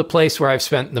still the place where I've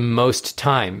spent the most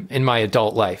time in my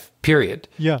adult life, period.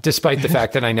 Yeah. Despite the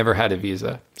fact that I never had a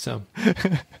visa. So,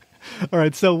 all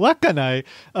right. So Wakkanai,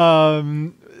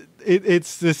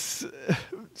 it's this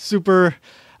super.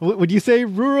 Would you say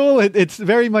rural? It's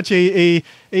very much it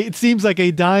seems like a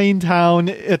dying town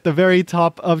at the very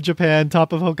top of Japan,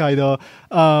 top of Hokkaido.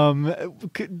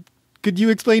 Could you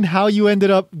explain how you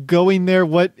ended up going there?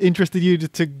 What interested you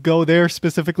to go there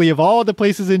specifically of all the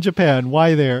places in Japan?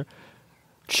 Why there?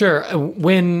 Sure.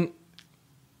 When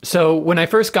I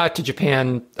first got to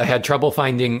Japan, I had trouble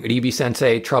finding Ribi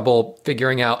Sensei, trouble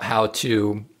figuring out how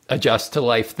to adjust to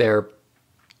life there.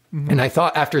 And I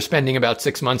thought after spending about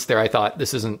 6 months there, I thought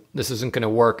this isn't going to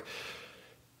work.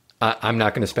 I'm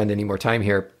not going to spend any more time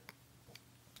here.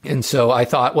 And so I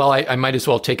thought, well, I might as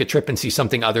well take a trip and see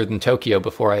something other than Tokyo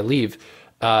before I leave.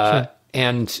 Sure.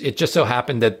 And it just so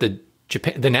happened that the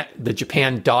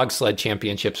Japan Dog Sled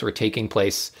Championships were taking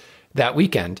place that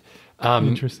weekend.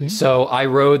 Interesting. So I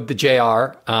rode the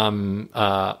JR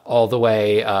all the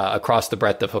way across the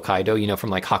breadth of Hokkaido,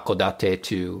 from like Hakodate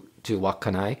to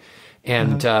Wakkanai,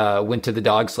 and went to the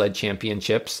dog sled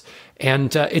championships.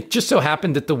 And it just so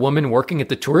happened that the woman working at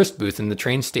the tourist booth in the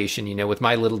train station, with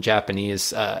my little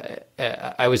Japanese,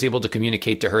 I was able to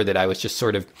communicate to her that I was just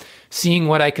sort of seeing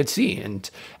what I could see.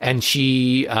 And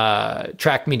she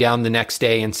tracked me down the next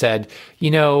day and said,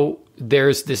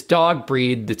 there's this dog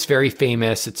breed that's very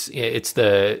famous. It's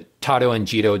the Taro and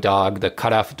Jiro dog, the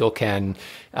Karaf Doken,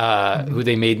 who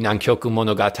they made Nankyoku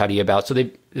Monogatari about. So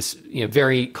this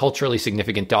very culturally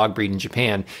significant dog breed in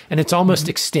Japan, and it's almost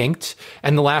extinct.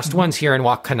 And the last one's here in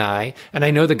Wakkanai, and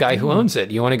I know the guy who owns it.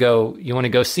 You want to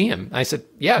go see him? I said,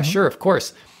 yeah, sure, of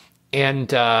course. And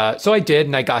so I did,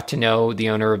 and I got to know the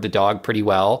owner of the dog pretty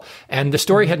well. And the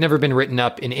story had never been written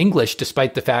up in English,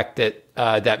 despite the fact that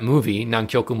that movie,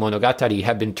 Nankyoku Monogatari,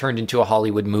 had been turned into a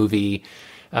Hollywood movie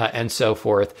and so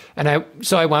forth. And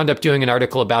I wound up doing an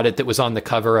article about it that was on the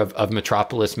cover of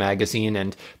Metropolis magazine.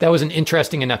 And that was an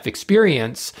interesting enough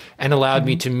experience and allowed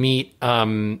me to meet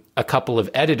a couple of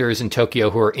editors in Tokyo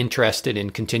who are interested in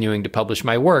continuing to publish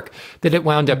my work, that it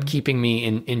wound up keeping me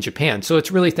in Japan. So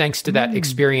it's really thanks to that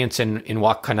experience in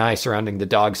Wakkanai surrounding the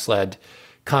dog sled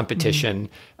competition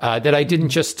that I didn't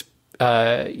just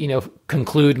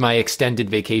conclude my extended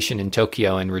vacation in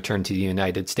Tokyo and return to the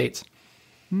United States.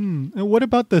 And what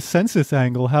about the census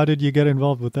angle? How did you get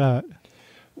involved with that?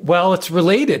 Well, it's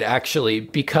related, actually,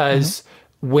 because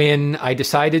when I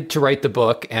decided to write the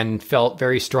book and felt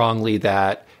very strongly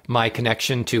that my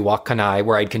connection to Wakkanai,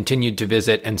 where I'd continued to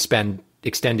visit and spend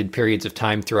extended periods of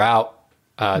time throughout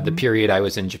the period I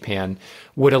was in Japan,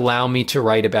 would allow me to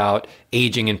write about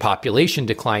aging and population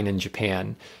decline in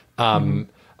Japan,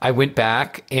 I went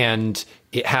back, and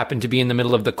it happened to be in the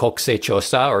middle of the Kokusei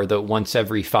Chosa, or the once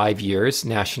every 5 years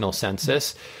national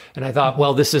census. And I thought,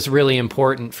 well, this is really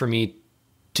important for me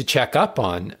to check up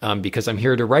on because I'm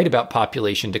here to write about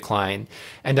population decline.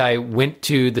 And I went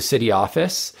to the city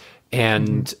office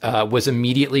and was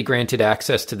immediately granted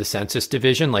access to the census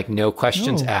division, like no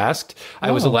questions asked. I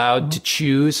was allowed to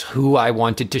choose who I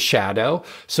wanted to shadow.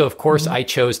 So, of course, I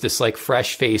chose this like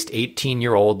fresh-faced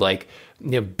 18-year-old, like,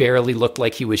 barely looked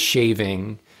like he was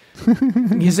shaving.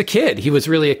 He's a kid. He was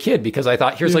really a kid, because I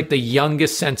thought, here's like the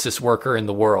youngest census worker in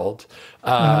the world.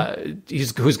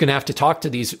 Who's going to have to talk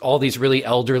to all these really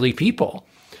elderly people.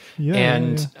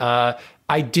 I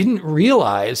didn't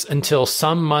realize until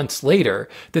some months later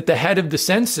that the head of the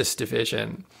census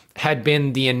division had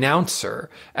been the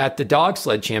announcer at the dog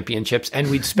sled championships,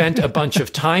 and we'd spent a bunch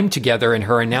of time together in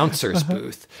her announcer's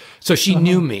booth. So she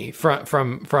knew me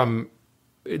from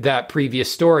that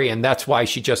previous story, and that's why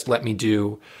she just let me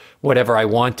do whatever I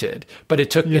wanted. But it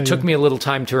took me a little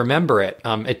time to remember it.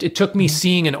 It took me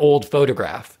seeing an old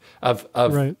photograph of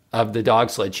the dog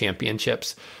sled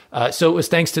championships. So it was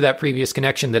thanks to that previous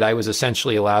connection that I was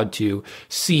essentially allowed to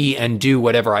see and do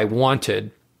whatever I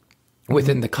wanted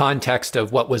within the context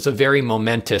of what was a very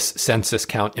momentous census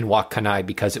count in Wakkanai,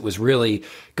 because it was really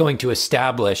going to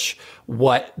establish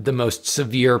what the most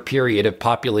severe period of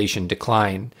population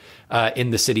decline in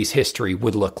the city's history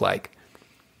would look like.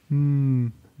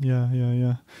 It's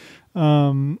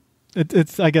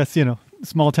I guess,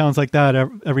 small towns like that,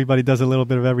 everybody does a little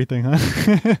bit of everything, huh?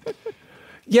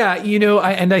 Yeah,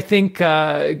 I think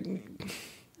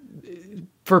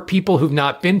for people who've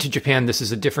not been to Japan, this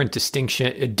is a difficult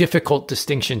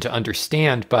distinction to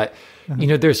understand. But,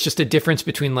 there's just a difference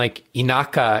between like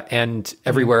Inaka and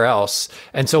everywhere else.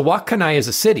 And so Wakkanai is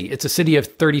a city. It's a city of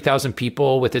 30,000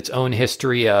 people with its own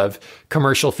history of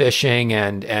commercial fishing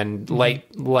and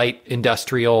light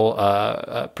industrial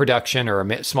production, or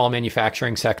a small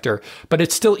manufacturing sector. But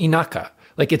it's still Inaka.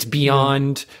 Like, it's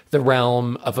beyond the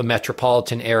realm of a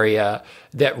metropolitan area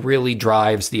that really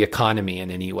drives the economy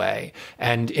in any way.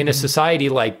 And in a society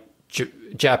like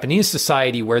Japanese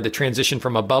society, where the transition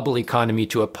from a bubble economy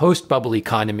to a post-bubble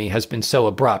economy has been so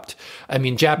abrupt, I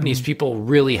mean, Japanese people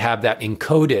really have that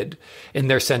encoded in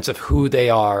their sense of who they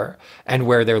are and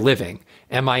where they're living.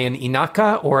 Am I in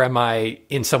Inaka, or am I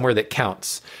in somewhere that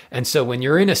counts? And so when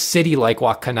you're in a city like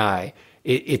Wakkanai,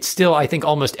 it's still, I think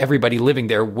almost everybody living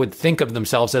there would think of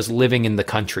themselves as living in the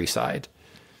countryside.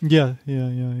 Yeah.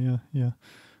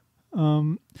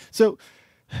 So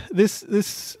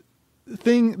this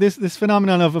this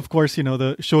phenomenon of course, the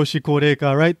shoshi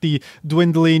koreika, right? The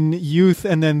dwindling youth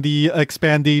and then the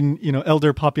expanding,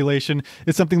 elder population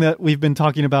is something that we've been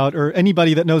talking about, or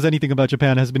anybody that knows anything about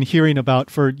Japan has been hearing about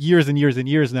for years and years and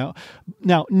years now.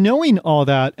 Now, knowing all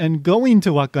that and going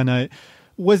to Wakkanai,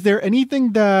 was there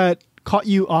anything that caught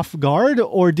you off guard,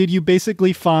 or did you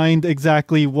basically find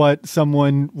exactly what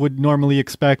someone would normally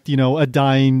expect, a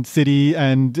dying city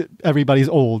and everybody's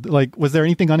old? Like, was there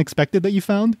anything unexpected that you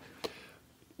found?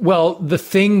 Well, the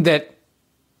thing that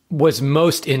was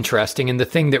most interesting and the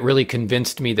thing that really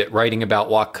convinced me that writing about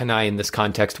Wakkanai in this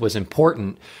context was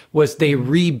important was they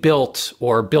rebuilt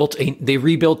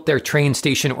their train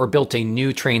station or built a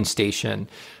new train station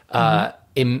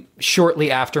shortly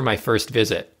after my first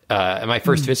visit. My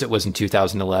first visit was in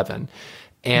 2011.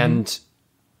 And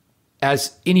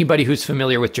as anybody who's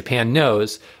familiar with Japan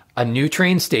knows, a new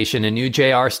train station, a new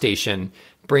JR station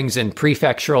brings in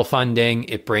prefectural funding,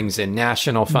 it brings in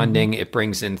national funding, it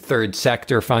brings in third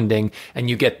sector funding, and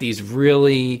you get these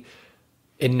really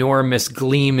enormous,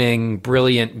 gleaming,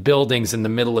 brilliant buildings in the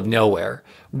middle of nowhere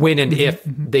when and if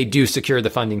they do secure the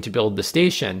funding to build the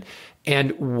station.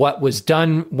 And what was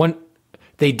done,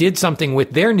 they did something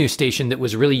with their new station that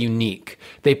was really unique.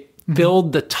 They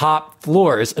filled the top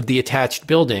floors of the attached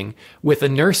building with a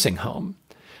nursing home.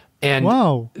 And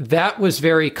that was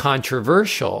very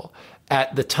controversial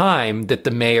at the time that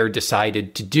the mayor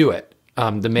decided to do it.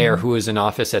 The mayor who was in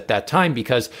office at that time,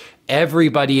 because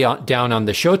everybody down on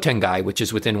the Shotengai, which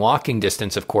is within walking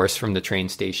distance, of course, from the train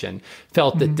station,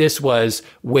 felt that this was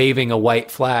waving a white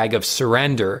flag of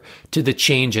surrender to the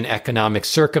change in economic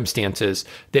circumstances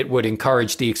that would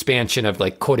encourage the expansion of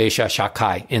like koreisha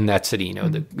shakai in that city,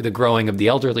 the growing of the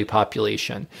elderly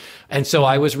population. And so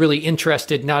I was really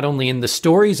interested not only in the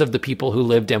stories of the people who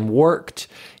lived and worked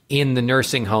in the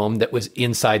nursing home that was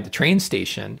inside the train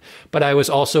station, but I was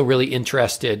also really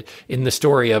interested in the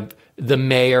story of the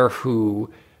mayor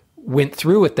who went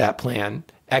through with that plan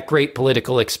at great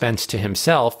political expense to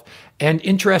himself, and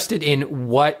interested in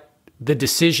what the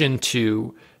decision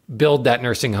to build that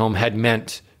nursing home had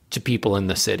meant to people in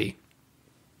the city.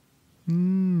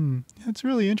 That's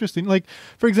really interesting. Like,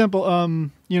 for example,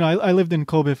 I lived in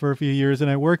Kobe for a few years,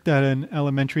 and I worked at an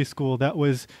elementary school that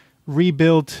was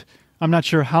rebuilt. I'm not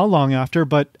sure how long after,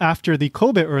 but after the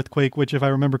Kobe earthquake, which, if I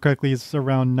remember correctly, is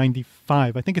around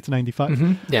 95. I think it's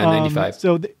 95. Yeah, 95.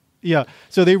 So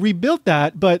they rebuilt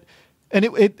that, and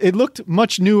it looked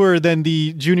much newer than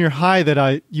the junior high that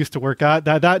I used to work at.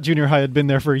 That junior high had been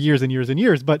there for years and years and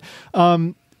years. But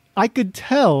I could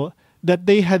tell that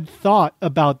they had thought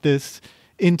about this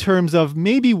in terms of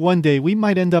maybe one day we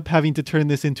might end up having to turn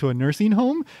this into a nursing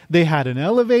home. They had an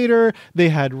elevator, they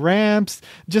had ramps,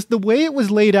 just the way it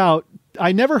was laid out.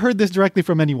 I never heard this directly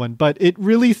from anyone, but it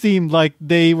really seemed like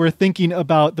they were thinking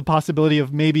about the possibility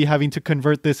of maybe having to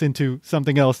convert this into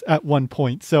something else at one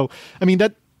point. So, I mean,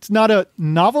 that's not a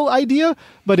novel idea,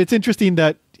 but it's interesting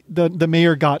that the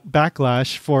mayor got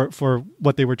backlash for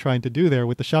what they were trying to do there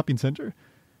with the shopping center.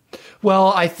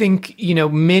 Well, I think,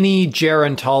 many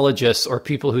gerontologists or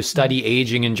people who study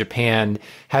aging in Japan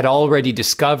had already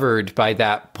discovered by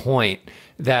that point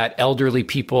that elderly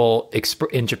people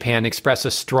in Japan express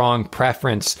a strong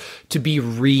preference to be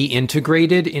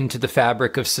reintegrated into the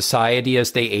fabric of society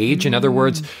as they age. In other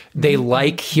words, they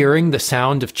like hearing the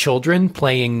sound of children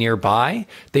playing nearby.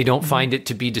 They don't find it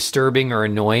to be disturbing or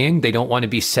annoying. They don't want to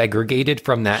be segregated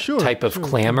from that type of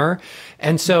clamor.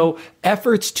 And so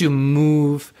efforts to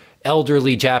move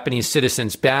elderly Japanese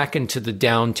citizens back into the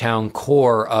downtown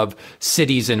core of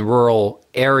cities and rural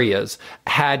areas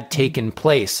had taken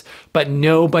place, but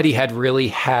nobody had really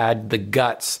had the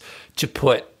guts to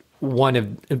put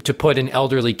an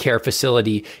elderly care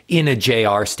facility in a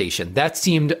JR station. That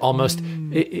seemed almost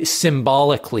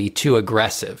symbolically too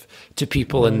aggressive to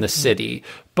people in the city.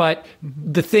 But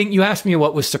the thing, you asked me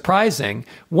what was surprising.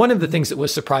 One of the things that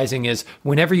was surprising is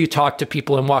whenever you talk to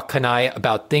people in Wakkanai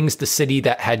about things the city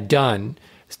had done,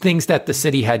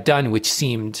 which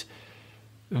seemed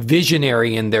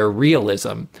visionary in their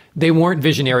realism, they weren't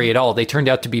visionary at all. They turned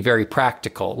out to be very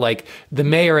practical. Like the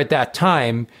mayor at that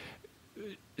time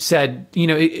said,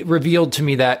 it revealed to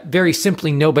me that very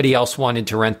simply nobody else wanted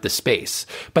to rent the space.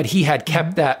 But he had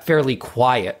kept that fairly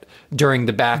quiet during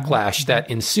the backlash that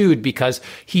ensued because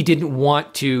he didn't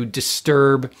want to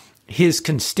disturb his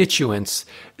constituents'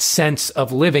 sense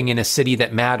of living in a city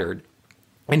that mattered.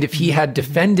 And if he had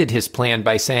defended his plan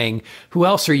by saying, who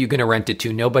else are you going to rent it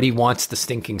to? Nobody wants the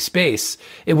stinking space.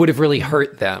 It would have really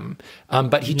hurt them.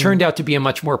 But he turned out to be a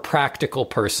much more practical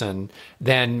person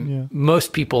than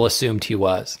most people assumed he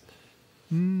was.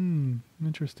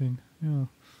 Interesting. Yeah.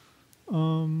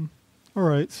 All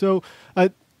right. So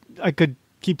I could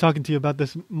keep talking to you about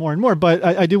this more and more, but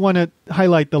I do want to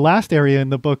highlight the last area in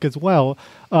the book as well.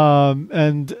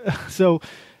 And so,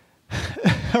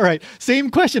 all right, same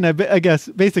question, I guess,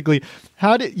 basically.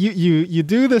 How did you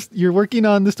do this? You're working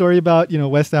on the story about,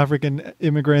 West African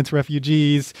immigrants,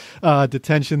 refugees,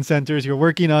 detention centers. You're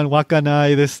working on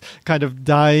Wakkanai, this kind of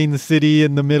dying city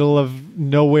in the middle of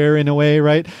nowhere in a way,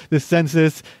 right? This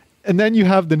census. And then you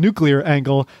have the nuclear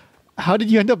angle. How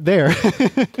did you end up there?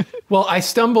 Well, I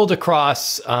stumbled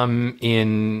across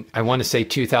in, I want to say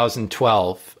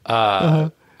 2012,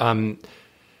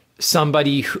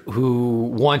 somebody who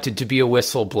wanted to be a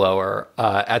whistleblower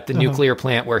at the nuclear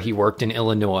plant where he worked in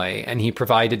Illinois. And he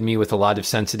provided me with a lot of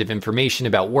sensitive information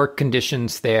about work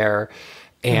conditions there.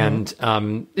 And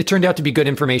it turned out to be good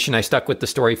information. I stuck with the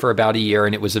story for about a year,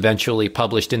 and it was eventually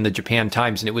published in the Japan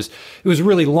Times. And it was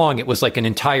really long. It was like an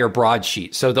entire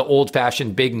broadsheet. So the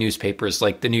old-fashioned big newspapers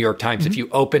like the New York Times, if you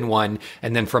open one,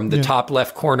 and then from the top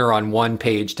left corner on one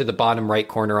page to the bottom right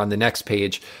corner on the next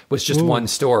page was just one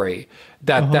story.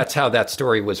 That's how that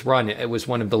story was run. It was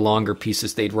one of the longer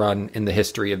pieces they'd run in the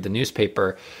history of the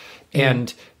newspaper.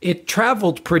 And it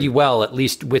traveled pretty well, at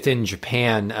least within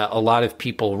Japan. A lot of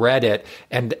people read it.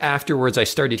 And afterwards, I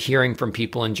started hearing from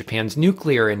people in Japan's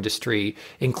nuclear industry,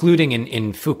 including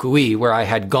in Fukui, where I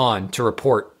had gone to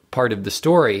report part of the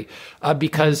story,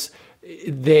 because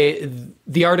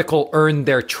the article earned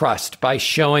their trust by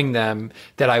showing them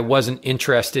that I wasn't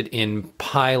interested in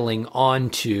piling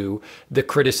onto the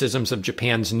criticisms of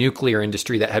Japan's nuclear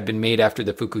industry that had been made after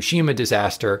the Fukushima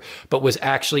disaster, but was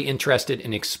actually interested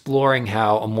in exploring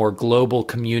how a more global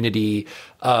community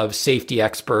of safety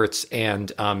experts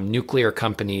and nuclear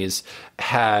companies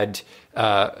had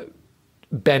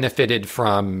benefited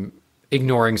from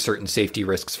ignoring certain safety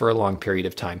risks for a long period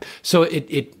of time. So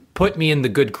it put me in the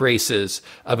good graces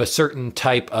of a certain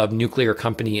type of nuclear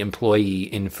company employee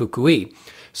in Fukui.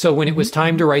 So when it was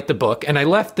time to write the book, and I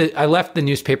left the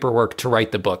newspaper work to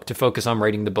write the book, to focus on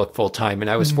writing the book full time,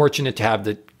 and I was fortunate to have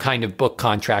the kind of book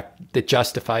contract that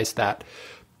justifies that.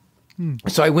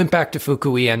 So I went back to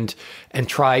Fukui and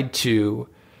tried to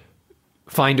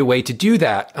find a way to do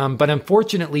that. But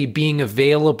unfortunately, being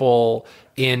available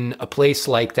in a place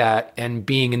like that and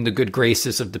being in the good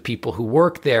graces of the people who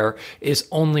work there is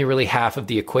only really half of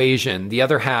the equation. The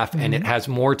other half, and it has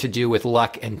more to do with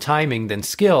luck and timing than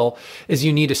skill, is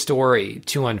you need a story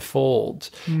to unfold.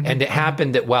 And it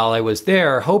happened that while I was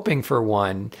there hoping for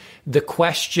one, the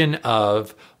question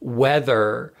of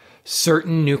whether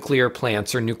certain nuclear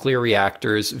plants or nuclear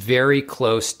reactors very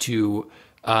close to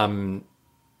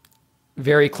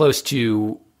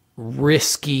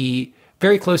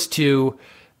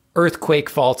earthquake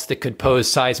faults that could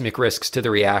pose seismic risks to the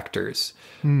reactors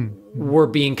were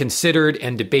being considered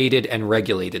and debated and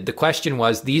regulated. The question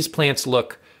was, these plants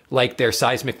look like they're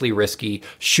seismically risky.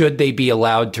 Should they be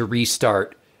allowed to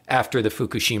restart after the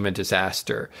Fukushima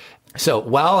disaster? So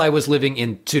while I was living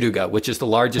in Tsuruga, which is the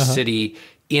largest city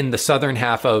in the southern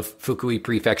half of Fukui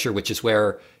Prefecture, which is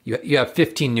where you have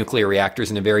 15 nuclear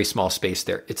reactors in a very small space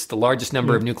there. It's the largest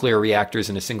number of nuclear reactors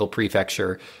in a single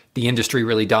prefecture. The industry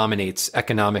really dominates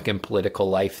economic and political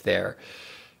life there.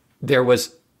 There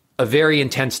was a very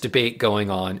intense debate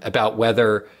going on about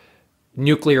whether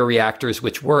nuclear reactors,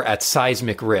 which were at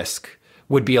seismic risk,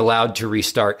 would be allowed to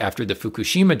restart after the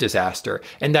Fukushima disaster.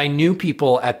 And I knew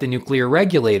people at the nuclear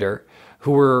regulator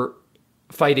who were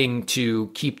fighting to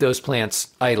keep those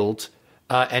plants idled,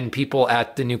 and people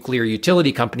at the nuclear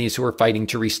utility companies who were fighting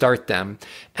to restart them.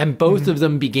 And both of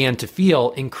them began to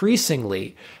feel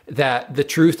increasingly that the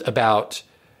truth about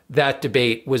that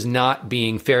debate was not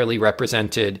being fairly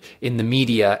represented in the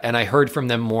media. And I heard from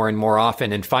them more and more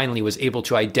often, and finally was able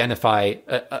to identify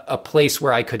a place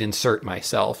where I could insert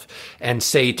myself and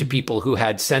say to people who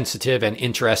had sensitive and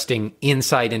interesting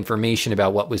inside information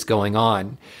about what was going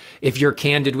on, if you're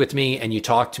candid with me and you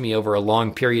talk to me over a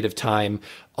long period of time,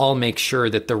 I'll make sure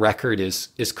that the record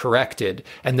is corrected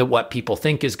and that what people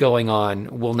think is going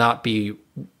on will not be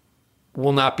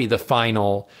the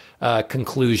final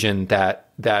conclusion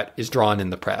that is drawn in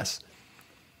the press.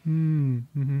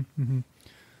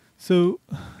 So,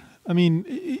 I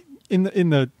mean, in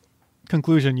the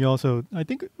conclusion, you also, I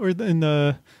think, or in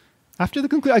the after the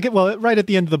conclusion, right at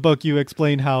the end of the book, you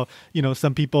explain how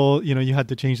some people you had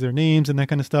to change their names and that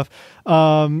kind of stuff.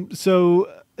 So,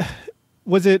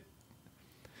 was it?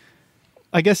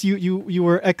 I guess you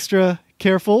were extra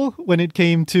careful when it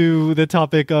came to the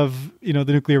topic of the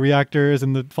nuclear reactors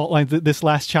and the fault lines. This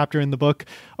last chapter in the book,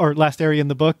 or last area in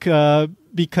the book,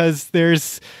 because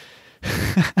there's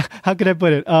how could I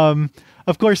put it?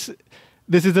 Of course,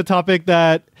 this is a topic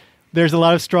that there's a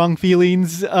lot of strong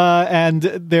feelings, and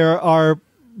the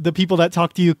people that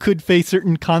talk to you could face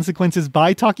certain consequences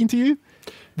by talking to you?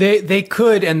 They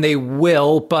could and they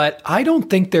will, but I don't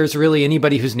think there's really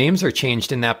anybody whose names are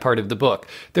changed in that part of the book.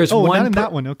 There's one not in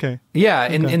that one. Okay. Yeah,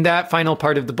 in that final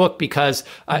part of the book, because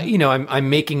I'm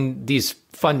making these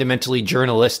fundamentally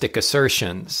journalistic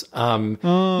assertions.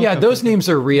 Those names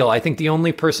are real. I think the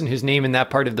only person whose name in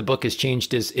that part of the book is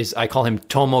changed is I call him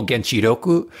Tomo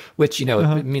Genchiroku, which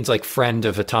it means like friend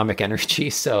of atomic energy.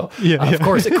 So of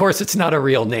course it's not a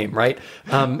real name, right?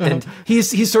 And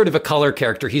he's sort of a color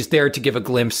character. He's there to give a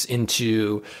glimpse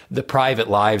into the private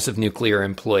lives of nuclear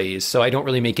employees. So I don't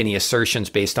really make any assertions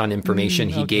based on information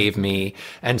he gave me,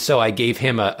 and so I gave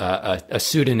him a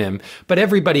pseudonym. But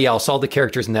everybody else, all the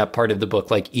characters in that part of the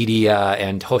book, like Iria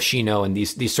and Hoshino and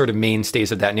these sort of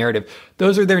mainstays of that narrative,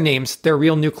 those are their names. They're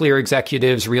real nuclear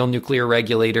executives, real nuclear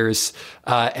regulators,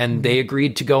 and they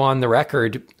agreed to go on the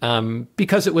record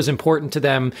because it was important to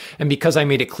them, and because I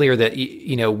made it clear that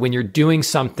when you're doing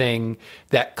something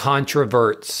that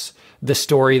controverts the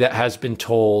story that has been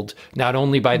told, not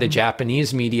only by the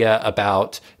Japanese media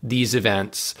about these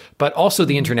events, but also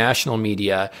the international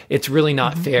media, it's really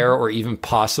not fair or even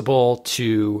possible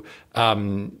to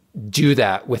do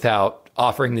that without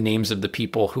offering the names of the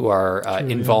people who are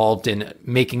involved in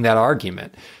making that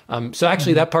argument. So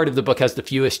actually that part of the book has the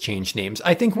fewest changed names.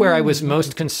 I think where I was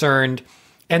most concerned,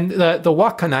 and the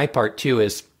Wakkanai part too,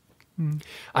 is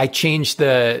I changed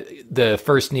the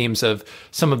first names of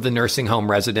some of the nursing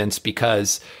home residents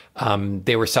because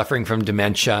they were suffering from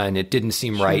dementia, and it didn't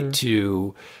seem right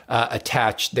to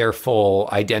attach their full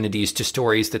identities to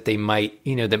stories that they might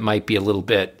be a little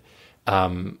bit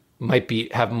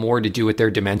have more to do with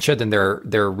their dementia than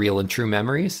their real and true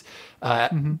memories.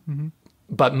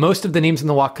 But most of the names in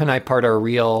the Wakkanai part are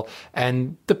real.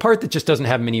 And the part that just doesn't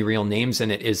have many real names in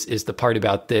it is the part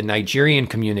about the Nigerian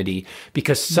community,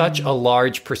 because such a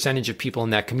large percentage of people in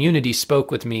that community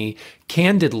spoke with me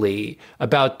candidly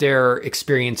about their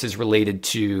experiences related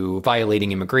to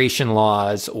violating immigration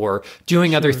laws or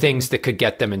doing other things that could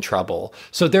get them in trouble.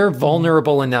 So they're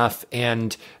vulnerable enough,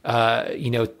 and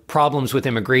problems with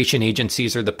immigration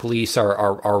agencies or the police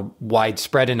are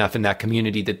widespread enough in that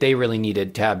community that they really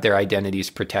needed to have their identities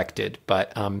protected.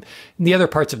 But in the other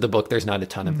parts of the book, there's not a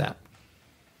ton of that.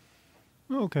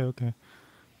 Okay.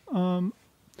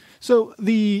 So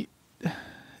the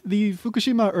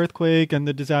Fukushima earthquake and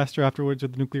the disaster afterwards,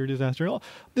 with the nuclear disaster, all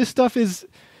this stuff is,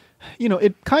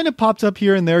 it kind of pops up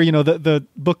here and there. The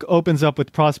book opens up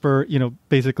with Prosper,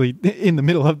 basically in the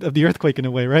middle of the earthquake in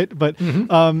a way, right? But,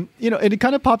 it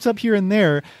kind of pops up here and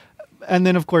there. And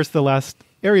then, of course, the last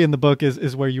area in the book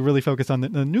is where you really focus on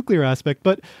the nuclear aspect.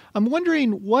 But I'm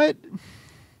wondering, what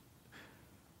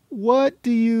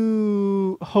do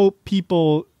you hope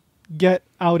people get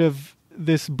out of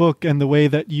this book and the way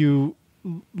that you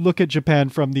look at Japan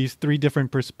from these three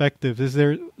different perspectives? Is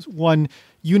there one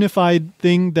unified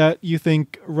thing that you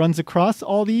think runs across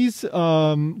all these?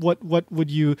 What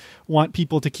would you want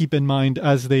people to keep in mind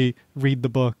as they read the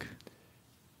book?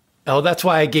 Oh, that's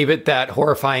why I gave it that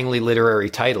horrifyingly literary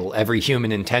title, Every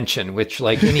Human Intention, which,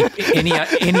 like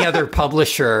any other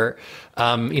publisher,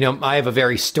 I have a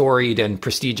very storied and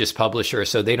prestigious publisher,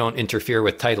 so they don't interfere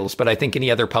with titles. But I think any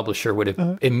other publisher would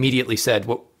have immediately said,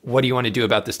 what do you want to do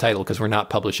about this title? Because we're not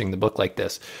publishing the book like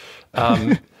this.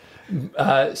 So,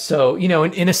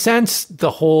 in a sense,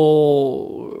 the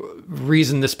whole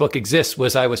reason this book exists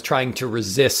was I was trying to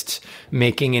resist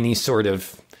making any sort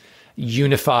of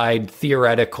unified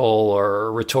theoretical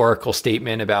or rhetorical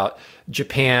statement about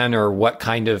Japan or what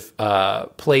kind of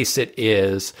place it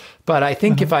is. But I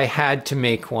think if I had to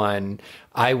make one,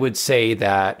 I would say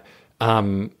that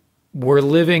we're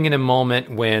living in a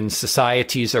moment when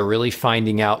societies are really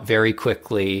finding out very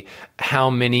quickly how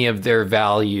many of their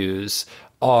values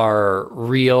are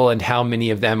real and how many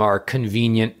of them are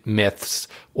convenient myths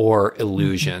or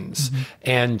illusions.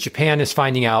 And Japan is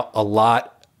finding out a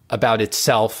lot about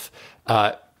itself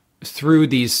through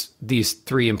these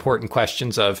three important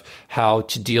questions of how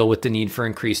to deal with the need for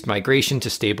increased migration to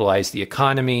stabilize the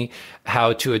economy,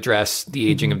 how to address the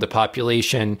aging of the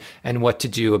population, and what to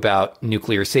do about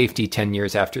nuclear safety 10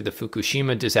 years after the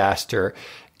Fukushima disaster.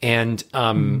 And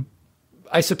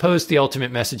I suppose the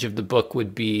ultimate message of the book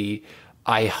would be,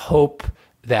 I hope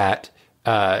that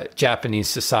Japanese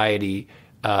society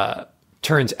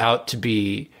turns out to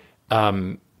be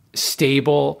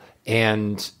stable,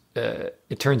 and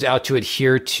it turns out to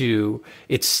adhere to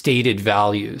its stated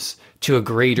values to a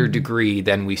greater degree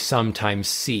than we sometimes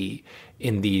see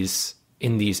in these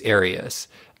areas.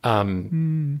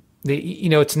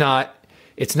 It's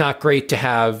not great to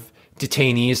have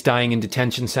detainees dying in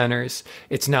detention centers.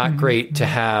 It's not great to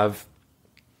have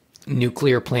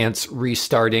nuclear plants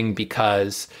restarting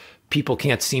because people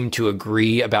can't seem to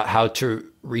agree about how to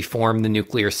reform the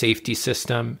nuclear safety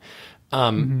system.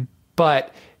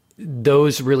 But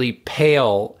those really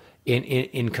pale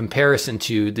in comparison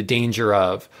to the danger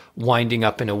of winding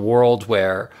up in a world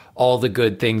where all the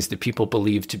good things that people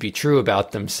believe to be true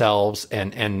about themselves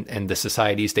and the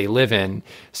societies they live in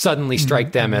suddenly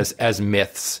strike them as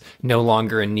myths, no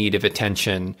longer in need of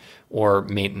attention or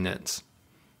maintenance.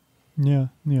 Yeah.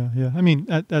 I mean,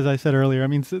 as I said earlier, I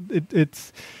mean,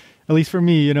 it's at least for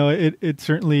me, it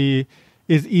certainly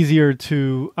is easier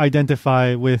to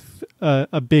identify with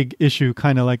a big issue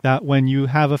kind of like that when you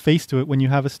have a face to it, when you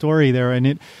have a story there, and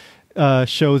it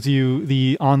shows you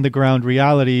the on-the-ground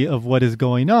reality of what is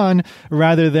going on,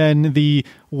 rather than the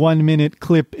 1-minute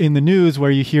clip in the news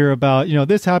where you hear about,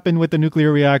 this happened with the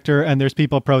nuclear reactor and there's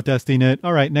people protesting it.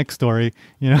 All right, next story.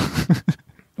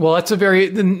 Well,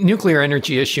 the nuclear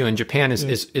energy issue in Japan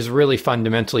is really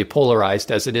fundamentally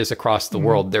polarized as it is across the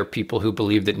world. There are people who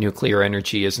believe that nuclear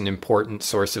energy is an important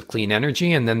source of clean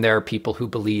energy. And then there are people who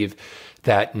believe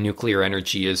that nuclear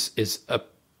energy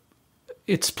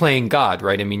it's playing God,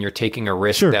 right? I mean, you're taking a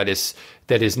risk that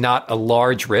is not a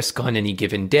large risk on any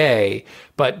given day,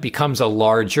 but becomes a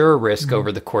larger risk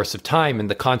over the course of time. And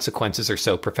the consequences are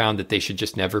so profound that they should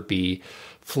just never be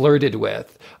flirted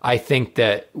with. I think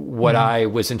that what I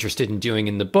was interested in doing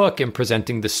in the book and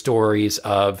presenting the stories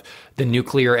of the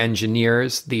nuclear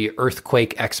engineers, the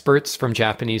earthquake experts from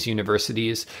Japanese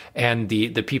universities, and the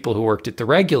people who worked at the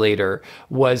regulator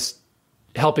was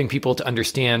helping people to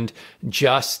understand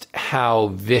just how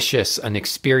vicious an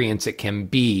experience it can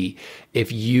be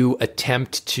if you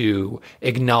attempt to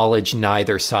acknowledge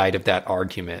neither side of that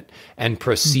argument and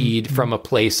proceed from a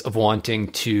place of wanting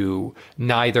to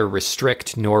neither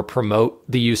restrict nor promote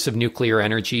the use of nuclear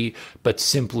energy, but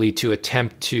simply to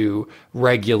attempt to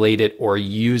regulate it or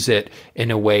use it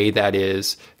in a way that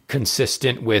is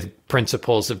consistent with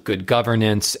principles of good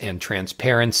governance and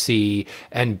transparency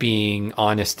and being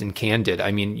honest and candid. I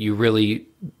mean,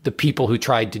 the people who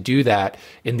tried to do that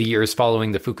in the years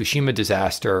following the Fukushima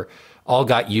disaster all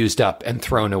got used up and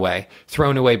thrown away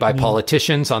by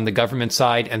politicians on the government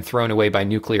side and thrown away by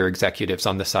nuclear executives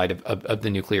on the side of the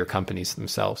nuclear companies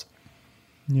themselves.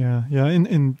 Yeah.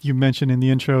 And you mentioned in the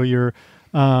intro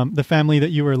the family that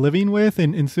you were living with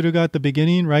in Suruga at the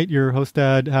beginning, right? Your host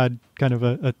dad had kind of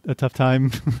a tough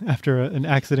time after an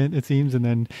accident, it seems, and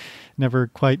then never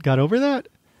quite got over that.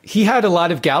 He had a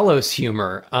lot of gallows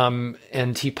humor,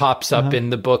 and he pops up in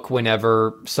the book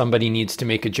whenever somebody needs to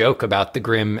make a joke about the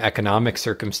grim economic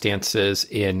circumstances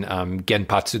in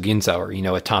Genpatsu Ginza,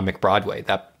 or Atomic Broadway,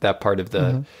 that part of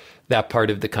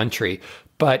the country.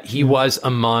 But he was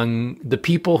among the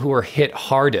people who were hit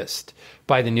hardest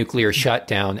by the nuclear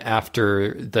shutdown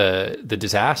after the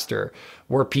disaster,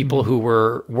 were people who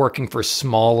were working for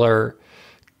smaller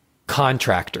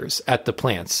contractors at the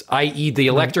plants, i.e. the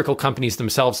electrical companies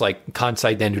themselves, like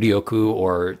Kansai Denryoku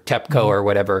or TEPCO or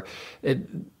whatever.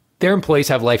 Their employees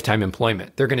have lifetime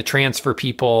employment. They're going to transfer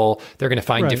people. They're going to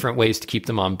find different ways to keep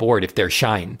them on board if they're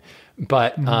shine.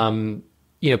 But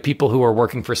people who are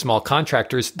working for small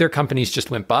contractors, their companies just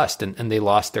went bust and they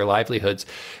lost their livelihoods.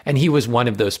 And he was one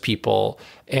of those people.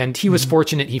 And he was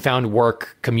fortunate he found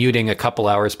work commuting a couple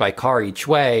hours by car each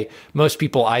way. Most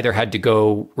people either had to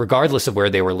go regardless of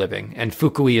where they were living. And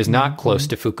Fukui is not close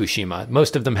to Fukushima.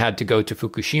 Most of them had to go to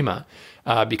Fukushima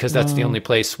because that's the only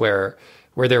place where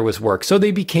there was work. So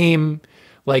they became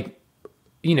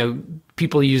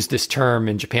people use this term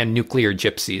in Japan, nuclear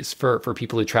gypsies, for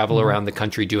people who travel around the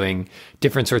country doing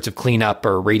different sorts of cleanup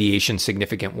or radiation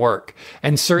significant work.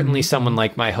 And certainly someone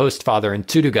like my host father in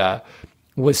Tsuruga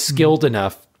was skilled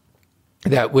enough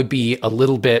that would be a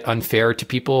little bit unfair to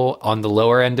people on the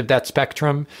lower end of that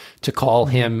spectrum to call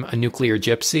him a nuclear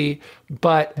gypsy.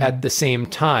 But at the same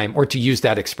time, or to use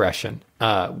that expression,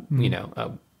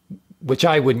 which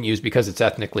I wouldn't use because it's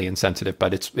ethnically insensitive,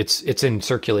 but it's in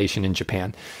circulation in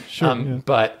Japan. Sure,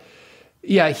 But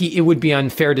it would be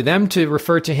unfair to them to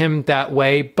refer to him that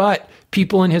way. But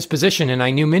people in his position, and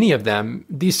I knew many of them,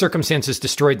 these circumstances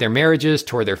destroyed their marriages,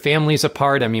 tore their families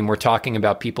apart. I mean, we're talking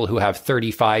about people who have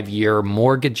 35-year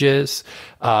mortgages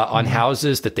on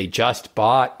houses that they just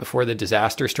bought before the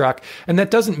disaster struck. And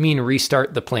that doesn't mean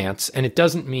restart the plants. And it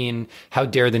doesn't mean how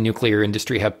dare the nuclear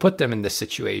industry have put them in this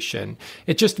situation.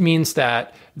 It just means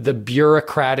that the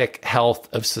bureaucratic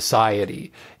health of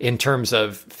society in terms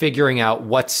of figuring out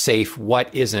what's safe,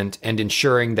 what isn't, and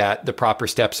ensuring that the proper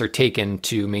steps are taken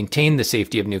to maintain the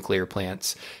safety of nuclear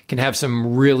plants can have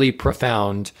some really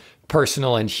profound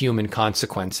personal and human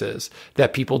consequences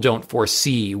that people don't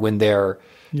foresee when they're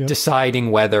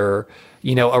deciding whether,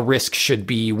 a risk should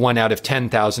be 1 out of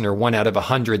 10,000 or 1 out of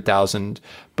 100,000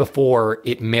 before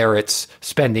it merits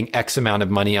spending X amount of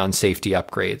money on safety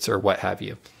upgrades or what have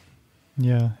you.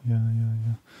 Yeah.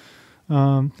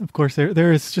 Of course,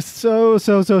 there is just so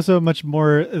much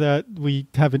more that we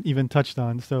haven't even touched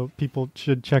on. So people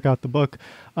should check out the book.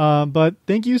 But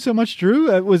thank you so much,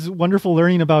 Dreux. It was wonderful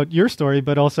learning about your story,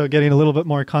 but also getting a little bit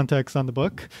more context on the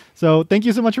book. So thank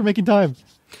you so much for making time.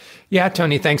 Yeah,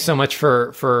 Tony, thanks so much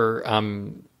for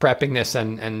prepping this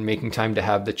and making time to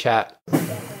have the chat.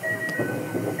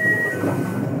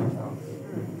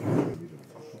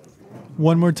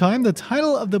 One more time, the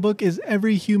title of the book is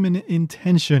Every Human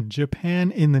Intention, Japan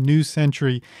in the New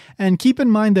Century. And keep in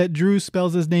mind that Dreux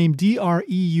spells his name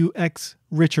Dreux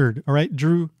Richard, all right?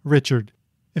 Dreux Richard.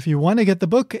 If you want to get the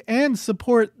book and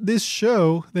support this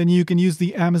show, then you can use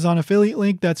the Amazon affiliate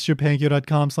link. That's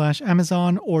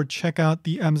japankyo.com/Amazon, or check out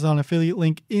the Amazon affiliate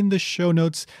link in the show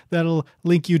notes. That'll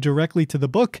link you directly to the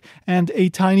book, and a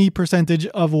tiny percentage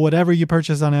of whatever you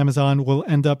purchase on Amazon will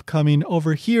end up coming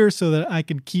over here so that I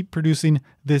can keep producing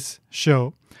this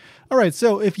show. All right,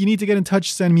 so if you need to get in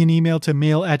touch, send me an email to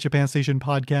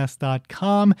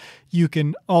mail@japanstationpodcast.com. You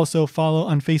can also follow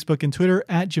on Facebook and Twitter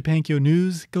at JapanKyo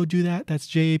News. Go do that. That's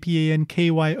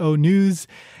JapanKyo News.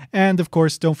 And of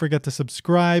course, don't forget to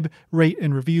subscribe, rate,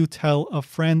 and review. Tell a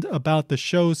friend about the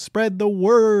show. Spread the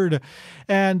word.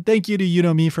 And thank you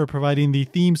to Me for providing the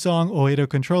theme song, Oedo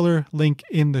Controller, link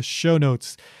in the show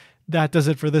notes. That does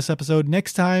it for this episode.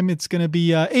 Next time, it's going to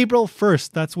be April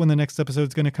 1st. That's when the next episode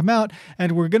is going to come out.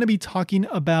 And we're going to be talking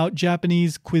about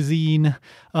Japanese cuisine,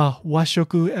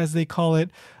 washoku, as they call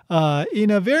it, in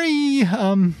a very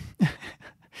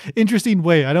interesting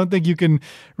way. I don't think you can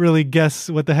really guess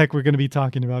what the heck we're going to be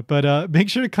talking about. But make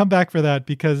sure to come back for that,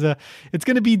 because it's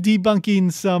going to be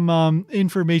debunking some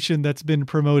information that's been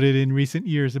promoted in recent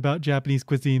years about Japanese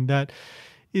cuisine that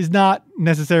is not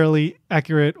necessarily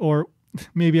accurate, or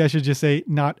maybe I should just say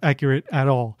not accurate at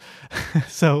all.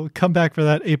 So come back for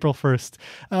that April 1st.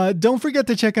 Don't forget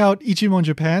to check out Ichimon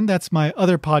Japan. That's my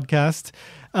other podcast.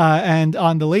 And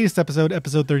on the latest episode,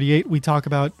 episode 38, we talk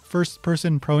about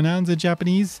first-person pronouns in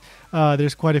Japanese.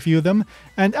 There's quite a few of them.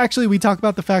 And actually, we talk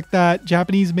about the fact that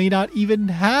Japanese may not even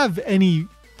have any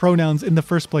pronouns in the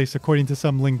first place, according to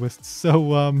some linguists.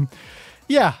 So,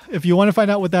 yeah, if you want to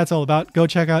find out what that's all about, go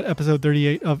check out episode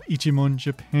 38 of Ichimon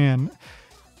Japan.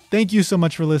 Thank you so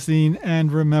much for listening,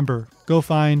 and remember, go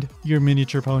find your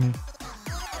miniature pony.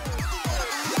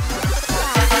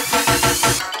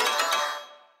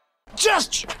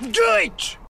 Just do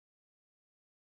it!